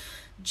anymore.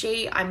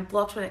 Gee, I'm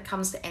blocked when it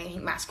comes to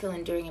anything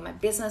masculine doing in my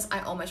business. I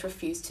almost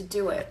refuse to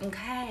do it.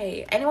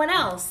 Okay. Anyone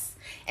else?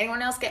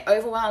 Anyone else get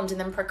overwhelmed and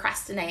then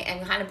procrastinate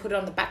and kind of put it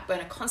on the back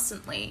burner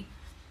constantly?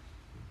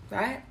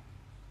 Right?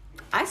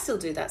 I still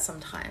do that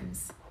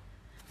sometimes.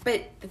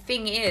 But the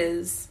thing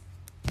is,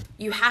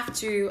 you have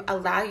to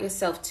allow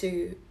yourself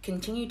to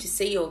continue to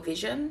see your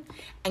vision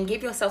and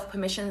give yourself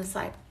permission. It's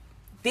like,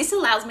 this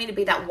allows me to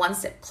be that one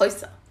step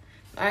closer,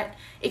 right?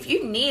 If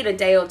you need a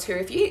day or two,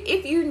 if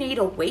you need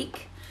a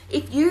week,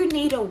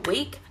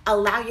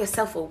 allow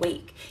yourself a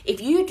week.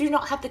 If you do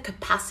not have the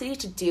capacity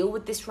to deal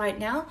with this right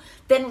now,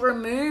 then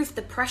remove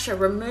the pressure,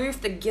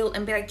 remove the guilt,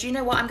 and be like, do you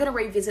know what? I'm going to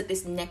revisit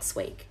this next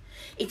week.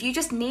 If you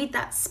just need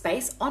that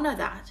space, honor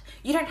that.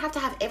 You don't have to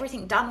have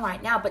everything done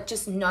right now, but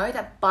just know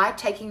that by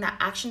taking that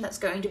action, that's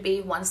going to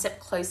be one step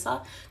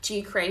closer to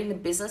you creating the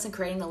business and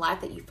creating the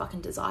life that you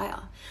fucking desire.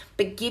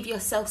 But give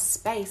yourself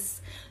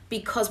space,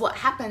 because what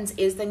happens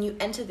is then you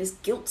enter this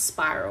guilt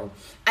spiral,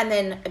 and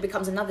then it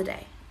becomes another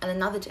day and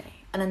another day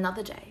and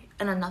another day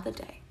and another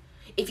day.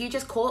 If you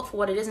just call it for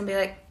what it is and be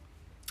like,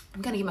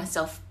 I'm going to give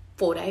myself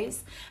 4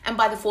 days, and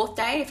by the 4th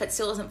day, if it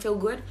still doesn't feel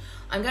good,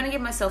 I'm going to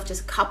give myself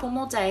just a couple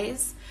more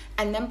days.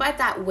 And then by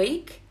that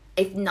week,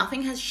 if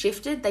nothing has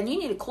shifted, then you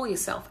need to call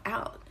yourself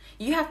out.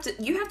 You have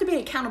to be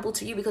accountable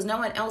to you, because no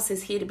one else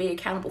is here to be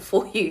accountable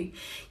for you.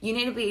 You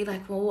need to be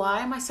like, well, why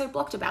am I so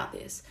blocked about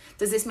this?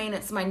 Does this mean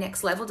it's my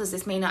next level? Does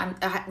this mean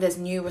there's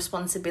new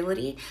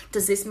responsibility?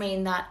 Does this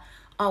mean that,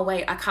 oh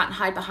wait, I can't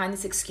hide behind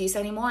this excuse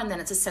anymore, and then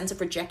it's a sense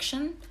of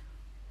rejection?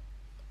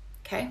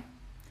 Okay?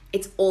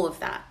 It's all of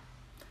that.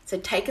 So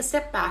take a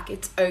step back.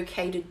 It's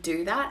okay to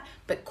do that,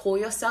 but call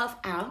yourself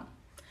out,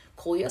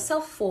 call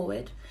yourself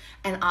forward,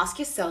 and ask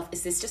yourself,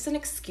 is this just an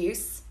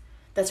excuse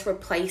that's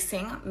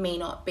replacing me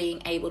not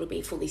being able to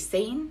be fully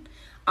seen?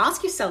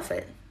 Ask yourself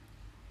it.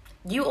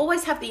 You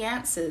always have the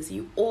answers.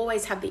 You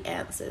always have the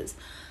answers.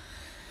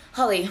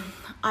 Holly,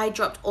 I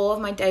dropped all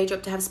of my day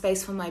job to have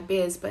space for my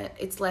biz, but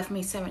it's left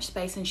me so much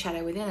space and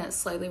shadow within it,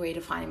 slowly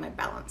redefining my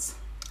balance.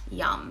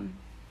 Yum.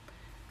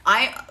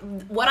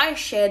 What I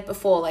shared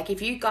before, like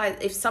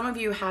if some of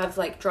you have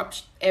like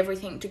dropped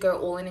everything to go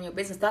all in your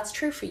business, that's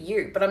true for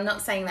you, but I'm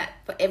not saying that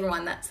for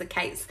everyone that's the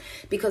case,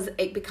 because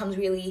it becomes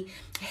really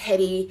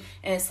heady,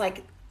 and it's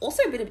like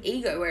also a bit of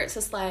ego where it's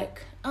just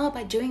like, oh,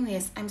 by doing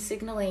this, I'm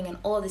signaling and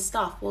all of this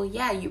stuff. Well,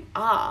 yeah, you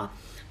are,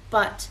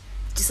 but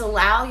just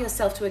allow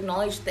yourself to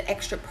acknowledge the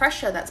extra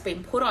pressure that's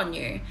been put on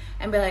you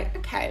and be like,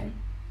 okay,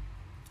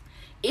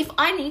 if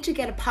I need to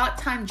get a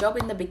part-time job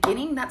in the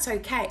beginning, that's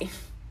okay.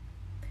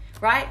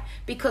 Right?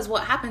 Because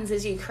what happens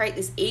is you create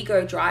this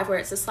ego drive where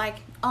it's just like,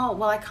 oh,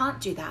 well, I can't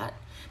do that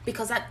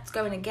because that's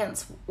going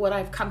against what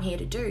I've come here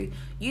to do.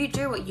 You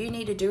do what you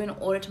need to do in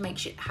order to make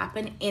shit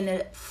happen in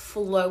a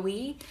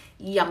flowy,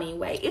 yummy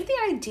way. If the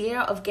idea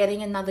of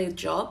getting another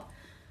job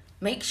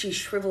makes you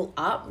shrivel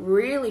up,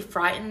 really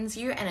frightens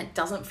you, and it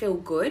doesn't feel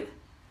good,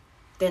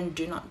 then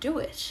do not do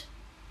it,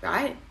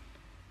 right?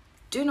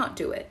 Do not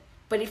do it.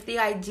 But if the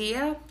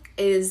idea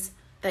is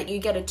that you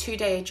get a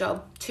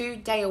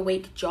 2-day a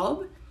week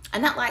job,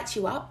 and that lights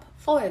you up,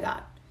 follow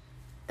that.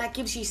 That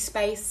gives you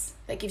space,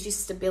 that gives you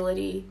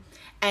stability,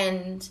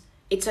 and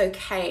it's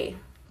okay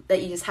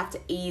that you just have to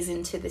ease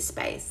into this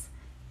space.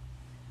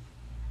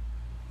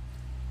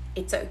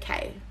 It's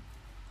okay.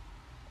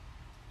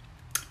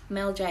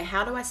 Mel J,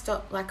 how do I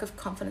stop lack of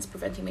confidence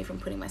preventing me from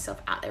putting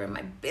myself out there in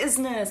my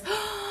business?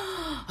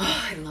 Oh,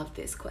 I love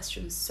this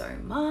question so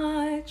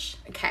much.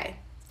 Okay.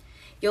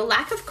 Your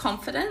lack of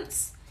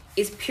confidence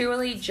is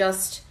purely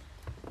just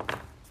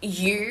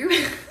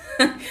you.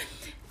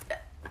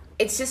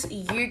 It's just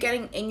you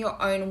getting in your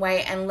own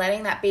way and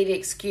letting that be the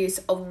excuse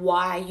of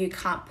why you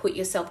can't put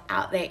yourself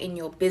out there in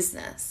your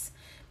business.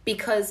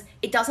 Because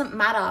it doesn't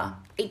matter.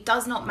 It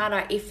does not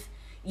matter if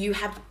you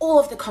have all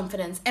of the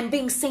confidence and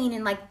being seen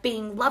in like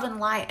being love and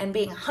light and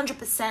being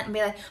 100% and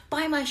be like,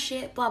 buy my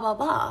shit, blah, blah,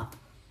 blah.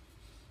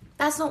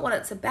 That's not what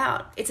it's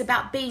about. It's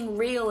about being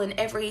real in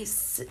every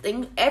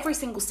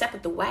single step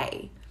of the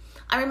way.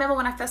 I remember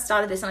when I first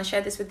started this, and I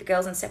shared this with the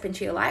girls in Step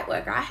Into Your Light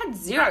Work, I had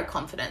zero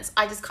confidence.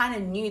 I just kind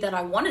of knew that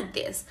I wanted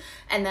this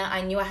and that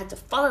I knew I had to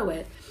follow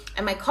it.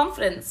 And my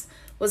confidence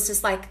was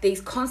just like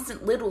these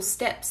constant little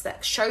steps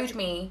that showed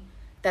me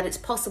that it's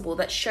possible,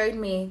 that showed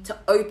me to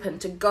open,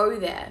 to go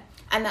there.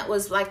 And that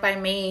was like by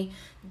me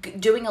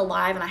doing a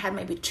live, and I had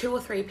maybe 2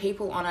 or 3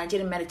 people on. I did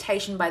a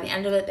meditation. By the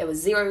end of it, there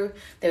was 0.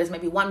 There was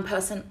maybe 1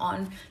 person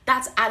on.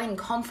 That's adding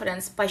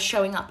confidence by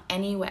showing up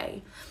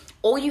anyway.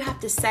 All you have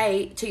to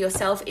say to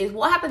yourself is,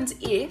 what happens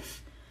if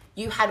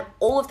you had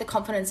all of the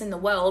confidence in the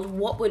world,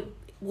 what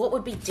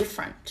would be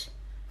different?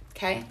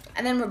 Okay.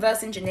 And then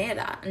reverse engineer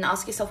that and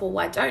ask yourself, well,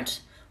 why don't?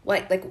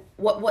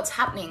 What's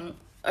happening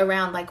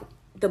around like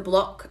the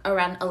block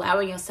around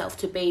allowing yourself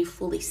to be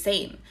fully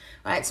seen,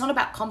 right? It's not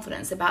about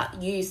confidence, it's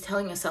about you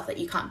telling yourself that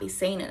you can't be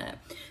seen in it.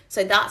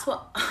 So that's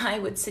what I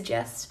would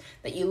suggest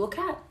that you look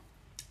at,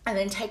 and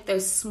then take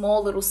those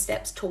small little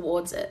steps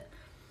towards it.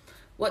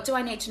 What do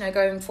I need to know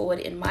going forward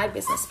in my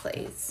business,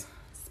 please?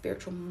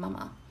 Spiritual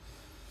mama.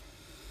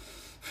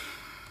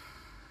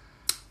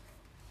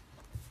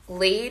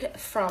 Lead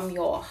from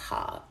your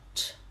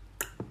heart,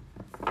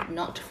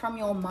 not from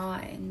your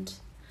mind.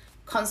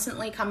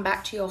 Constantly come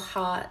back to your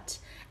heart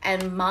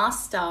and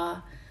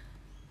master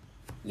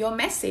your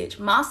message.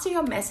 Master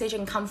your message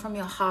and come from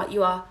your heart.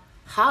 You are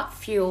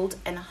heart-fueled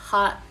and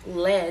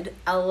heart-led.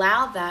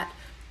 Allow that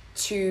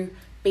to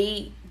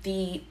be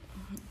the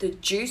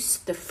juice,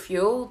 the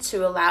fuel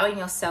to allowing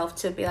yourself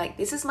to be like,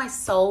 this is my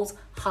soul's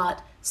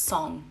heart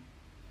song.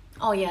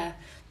 Oh yeah,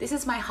 this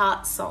is my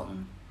heart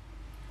song.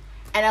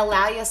 And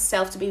allow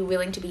yourself to be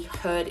willing to be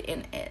heard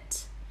in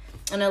it.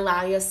 And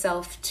allow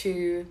yourself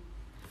to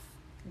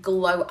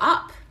glow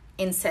up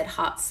in said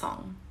heart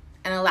song.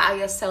 And allow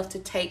yourself to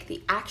take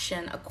the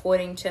action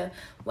according to,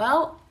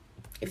 well,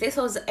 if this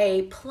was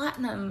a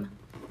platinum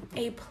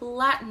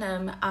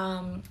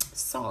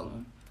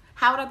song,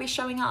 how would I be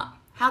showing up?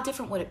 How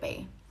different would it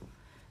be?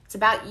 It's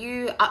about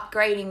you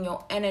upgrading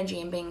your energy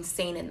and being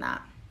seen in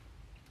that.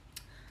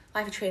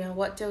 Life of Trina,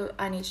 what do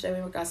I need to do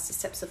in regards to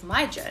steps of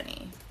my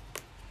journey?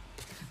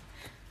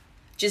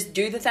 Just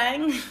do the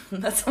thing.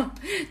 That's all.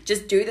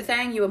 Just do the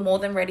thing. You are more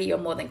than ready. You're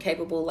more than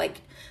capable.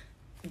 Like,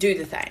 do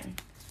the thing.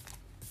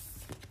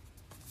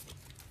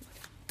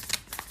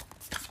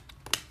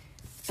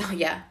 Oh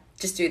yeah,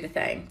 just do the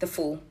thing. The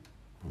full.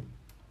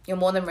 You're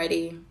more than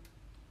ready.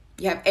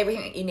 You have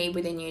everything that you need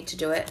within you to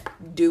do it.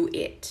 Do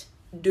it.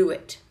 Do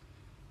it.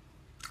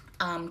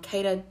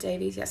 Kata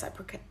Davies, yes, I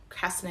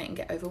procrastinate and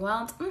get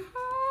overwhelmed.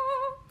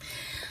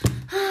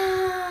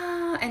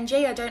 And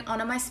gee, I don't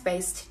honor my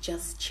space to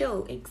just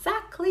chill.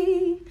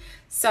 Exactly.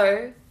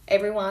 So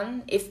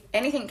everyone, if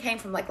anything came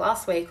from like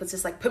last week, was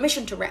just like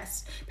permission to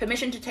rest,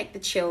 permission to take the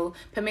chill,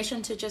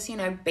 permission to just,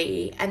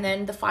 be, and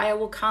then the fire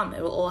will come.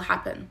 It will all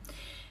happen.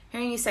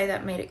 Hearing you say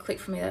that made it click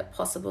for me that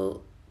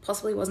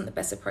possibly wasn't the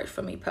best approach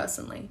for me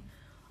personally.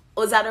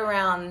 Or was that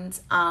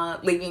around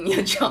leaving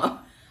your job?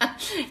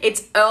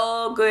 It's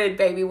all good,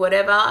 baby.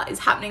 Whatever is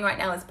happening right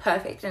now is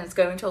perfect, and it's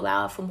going to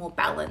allow for more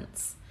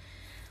balance.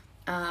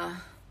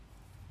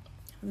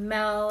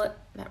 Mel,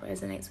 that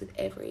resonates with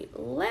every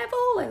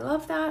level. I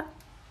love that.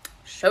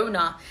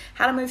 Shona,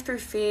 how to move through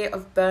fear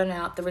of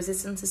burnout. The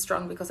resistance is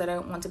strong because I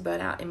don't want to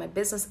burn out in my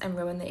business and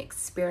ruin the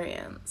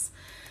experience.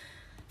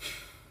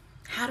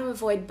 How to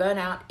avoid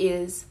burnout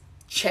is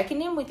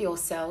checking in with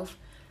yourself,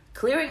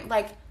 clearing,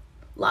 like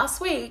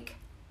last week,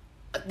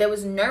 there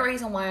was no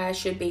reason why I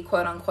should be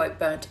quote unquote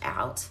burnt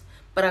out,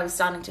 but I was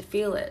starting to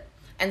feel it.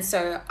 And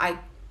so I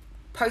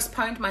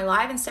postponed my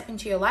live and Step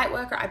Into Your Light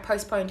worker. I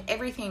postponed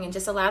everything and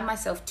just allowed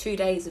myself 2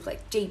 days of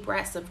like deep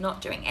rest of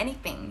not doing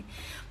anything.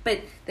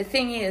 But the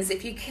thing is,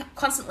 if you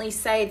constantly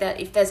say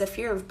that if there's a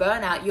fear of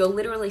burnout, you're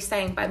literally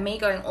saying by me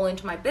going all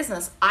into my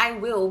business, I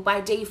will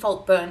by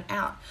default burn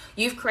out.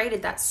 You've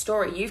created that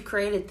story. You've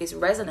created this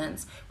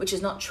resonance, which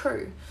is not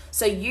true.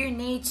 So you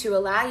need to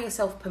allow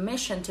yourself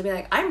permission to be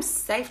like, I'm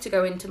safe to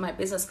go into my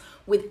business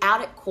without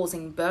it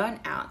causing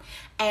burnout.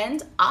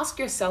 And ask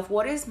yourself,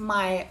 what is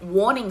my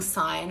warning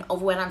sign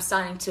of when I'm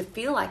starting to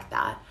feel like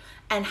that?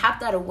 And have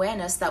that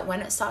awareness that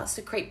when it starts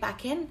to creep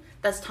back in,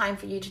 that's time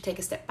for you to take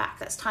a step back.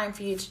 That's time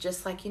for you to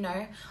just like,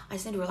 I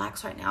just need to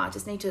relax right now. I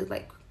just need to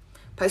like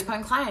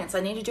postpone clients.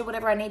 I need to do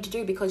whatever I need to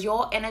do because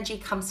your energy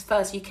comes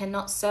first. You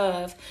cannot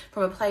serve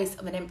from a place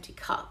of an empty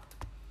cup.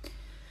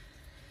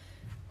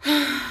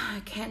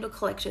 Candle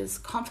collectors.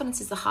 Confidence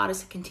is the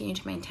hardest to continue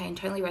to maintain.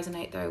 Totally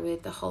resonate though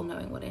with the whole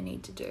knowing what I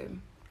need to do.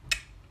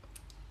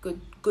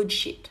 Good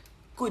shit.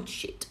 Good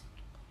shit.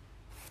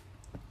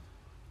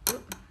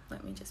 Oop,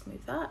 let me just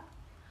move that.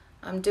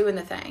 I'm doing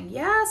the thing.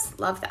 Yes,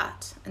 love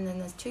that. And then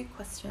there's 2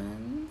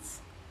 questions.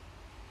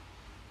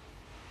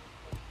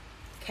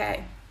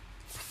 Okay.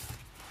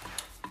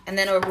 And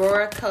then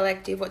Aurora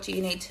Collective, what do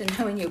you need to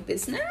know in your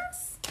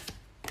business?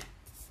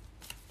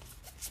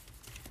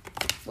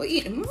 What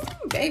you,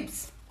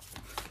 babes.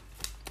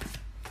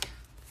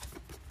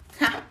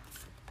 Ha,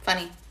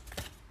 funny.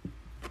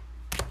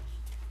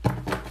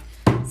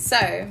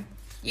 So,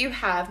 you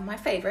have my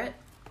favorite.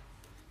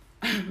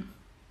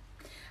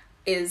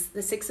 Is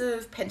the 6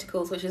 of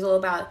Pentacles, which is all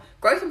about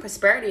growth and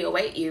prosperity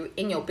await you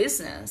in your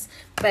business.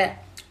 But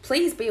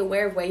please be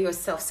aware of where you're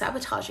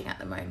self-sabotaging at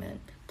the moment.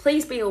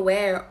 Please be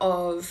aware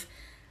of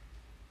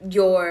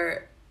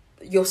your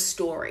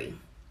story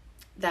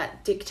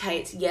that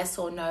dictates yes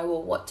or no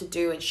or what to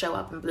do and show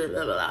up and blah,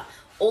 blah, blah, blah.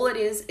 All it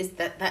is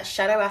that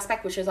shadow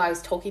aspect, which is I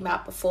was talking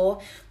about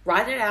before.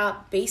 Write it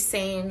out, be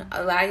seen,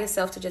 allow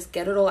yourself to just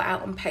get it all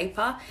out on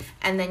paper.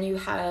 And then you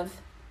have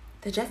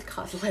the death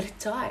cards. Let it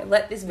die.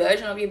 Let this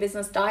version of your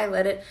business die.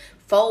 Let it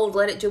fold.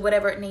 Let it do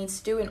whatever it needs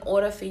to do in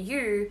order for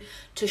you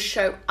to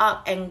show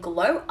up and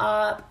glow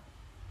up,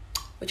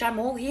 which I'm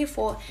all here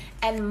for,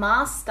 and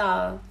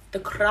master the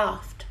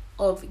craft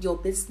of your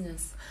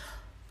business.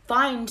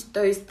 Find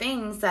those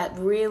things that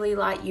really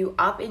light you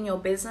up in your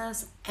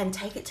business and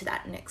take it to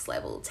that next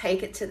level.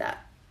 Take it to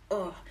that,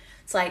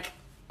 it's like,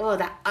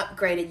 that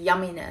upgraded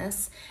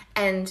yumminess.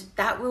 And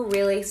that will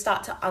really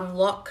start to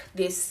unlock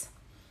this.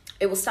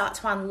 It will start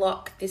to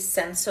unlock this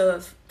sense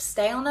of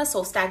staleness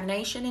or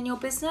stagnation in your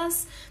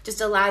business. Just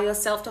allow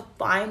yourself to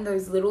find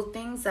those little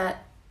things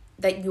that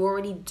you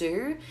already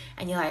do,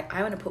 and you're like,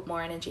 I want to put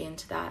more energy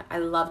into that. I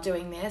love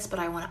doing this, but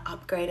I want to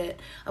upgrade it.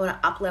 I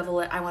want to up level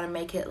it. I want to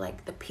make it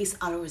like the piece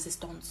à la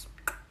resistance.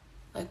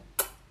 Like,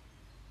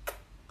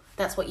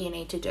 that's what you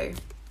need to do.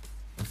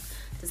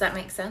 Does that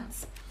make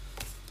sense?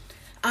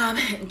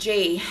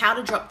 G, how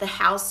to drop the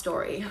how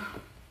story.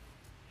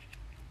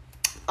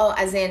 Oh,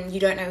 as in you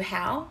don't know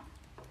how?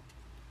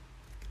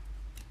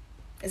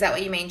 Is that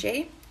what you mean,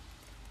 G?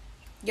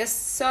 You're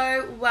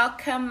so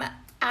welcome,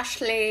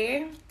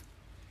 Ashley.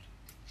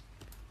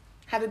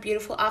 Have a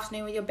beautiful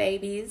afternoon with your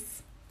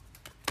babies.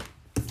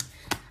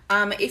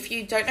 If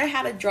you don't know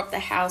how to drop the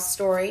how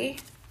story,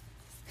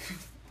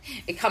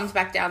 it comes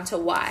back down to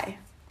why.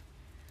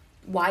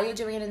 Why you're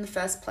doing it in the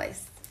first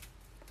place.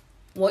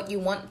 What you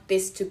want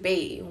this to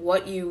be.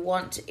 What you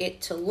want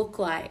it to look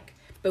like.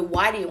 But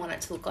why do you want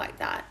it to look like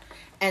that?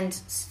 And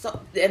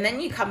then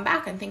you come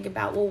back and think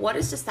about, well, what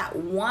is just that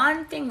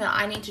one thing that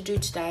I need to do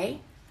today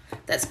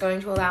that's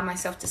going to allow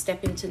myself to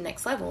step into the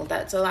next level,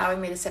 that's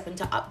allowing me to step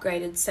into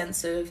upgraded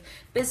sense of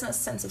business,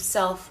 sense of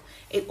self.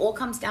 It all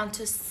comes down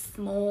to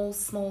small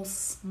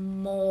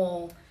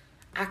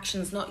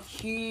actions, not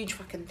huge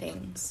fucking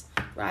things,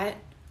 right?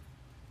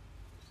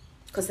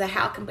 Because the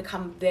how can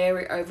become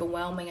very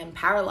overwhelming and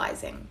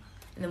paralyzing.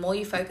 And the more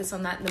you focus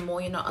on that, the more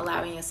you're not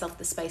allowing yourself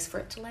the space for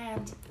it to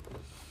land.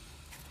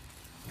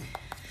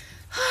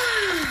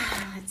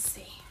 Let's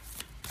see.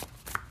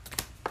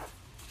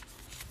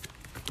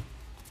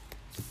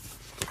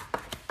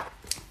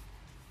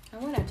 I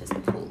want to just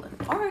pull an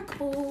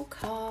oracle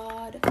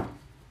card.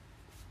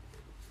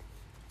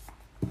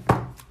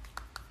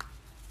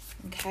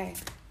 Okay.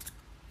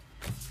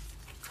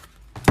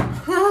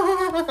 Remember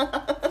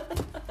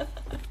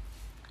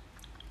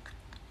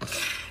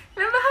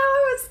how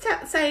I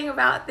was saying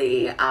about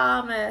the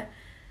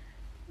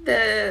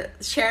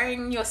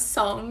sharing your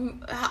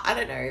song? I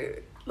don't know,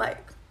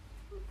 like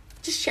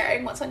just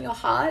sharing what's on your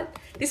heart.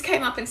 This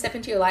came up in Step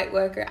Into Your Light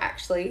Worker,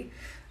 actually.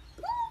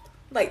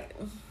 Like,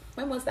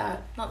 when was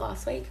that? Not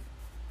last week,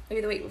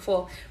 maybe the week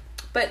before.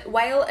 But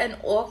whale and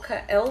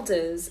orca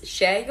elders,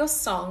 share your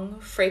song,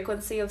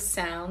 frequency of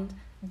sound,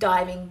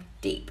 diving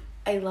deep.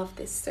 I love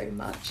this so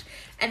much.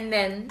 And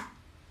then,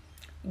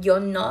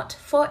 you're not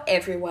for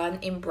everyone.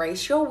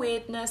 Embrace your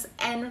weirdness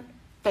and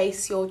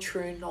face your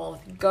true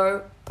north.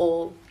 Go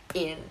all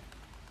in.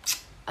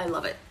 I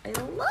love it. I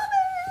love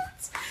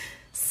it.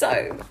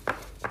 So.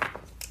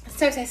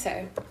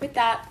 With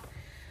that,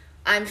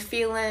 I'm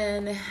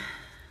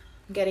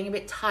getting a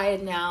bit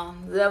tired now.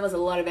 There was a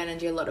lot of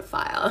energy, a lot of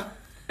fire.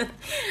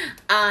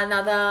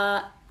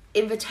 Another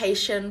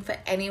invitation for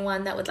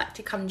anyone that would like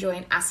to come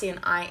join Assie and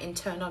I in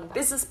Turn On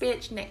Business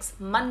Bitch next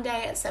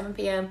Monday at 7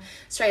 p.m.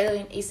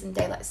 Australian Eastern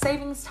Daylight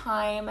Savings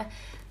Time.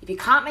 If you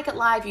can't make it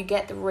live, you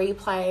get the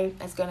replay.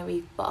 It's going to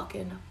be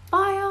fucking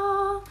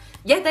fire.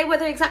 Yeah, they were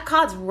the exact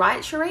cards,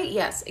 right, Cherie?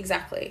 Yes,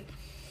 exactly.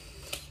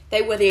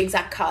 They were the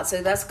exact cards.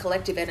 So that's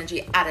collective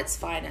energy at its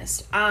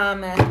finest.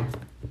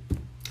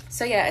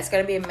 So yeah, it's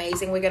going to be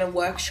amazing. We're going to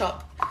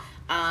workshop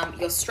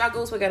your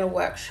struggles. We're going to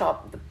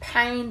workshop the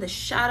pain, the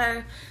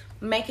shadow,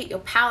 make it your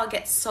power,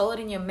 get solid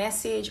in your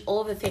message, all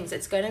of the things.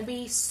 It's going to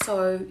be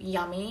so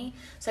yummy.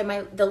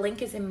 So the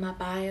link is in my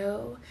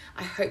bio.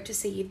 I hope to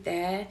see you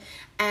there.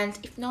 And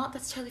if not,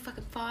 that's totally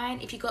fucking fine.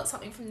 If you got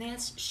something from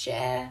this,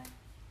 share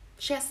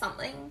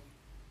something.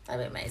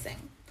 That'd be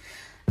amazing.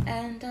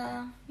 And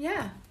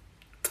yeah,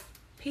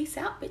 peace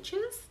out,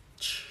 bitches.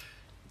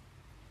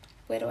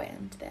 Where do I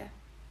end there?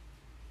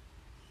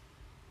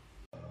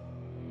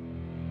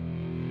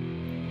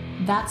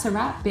 That's a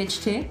wrap,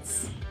 bitch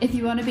tits. If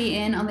you want to be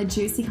in on the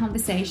juicy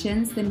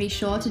conversations, then be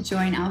sure to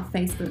join our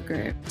Facebook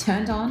group.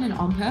 Turned On and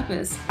On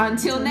Purpose.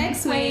 Until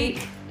next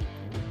week.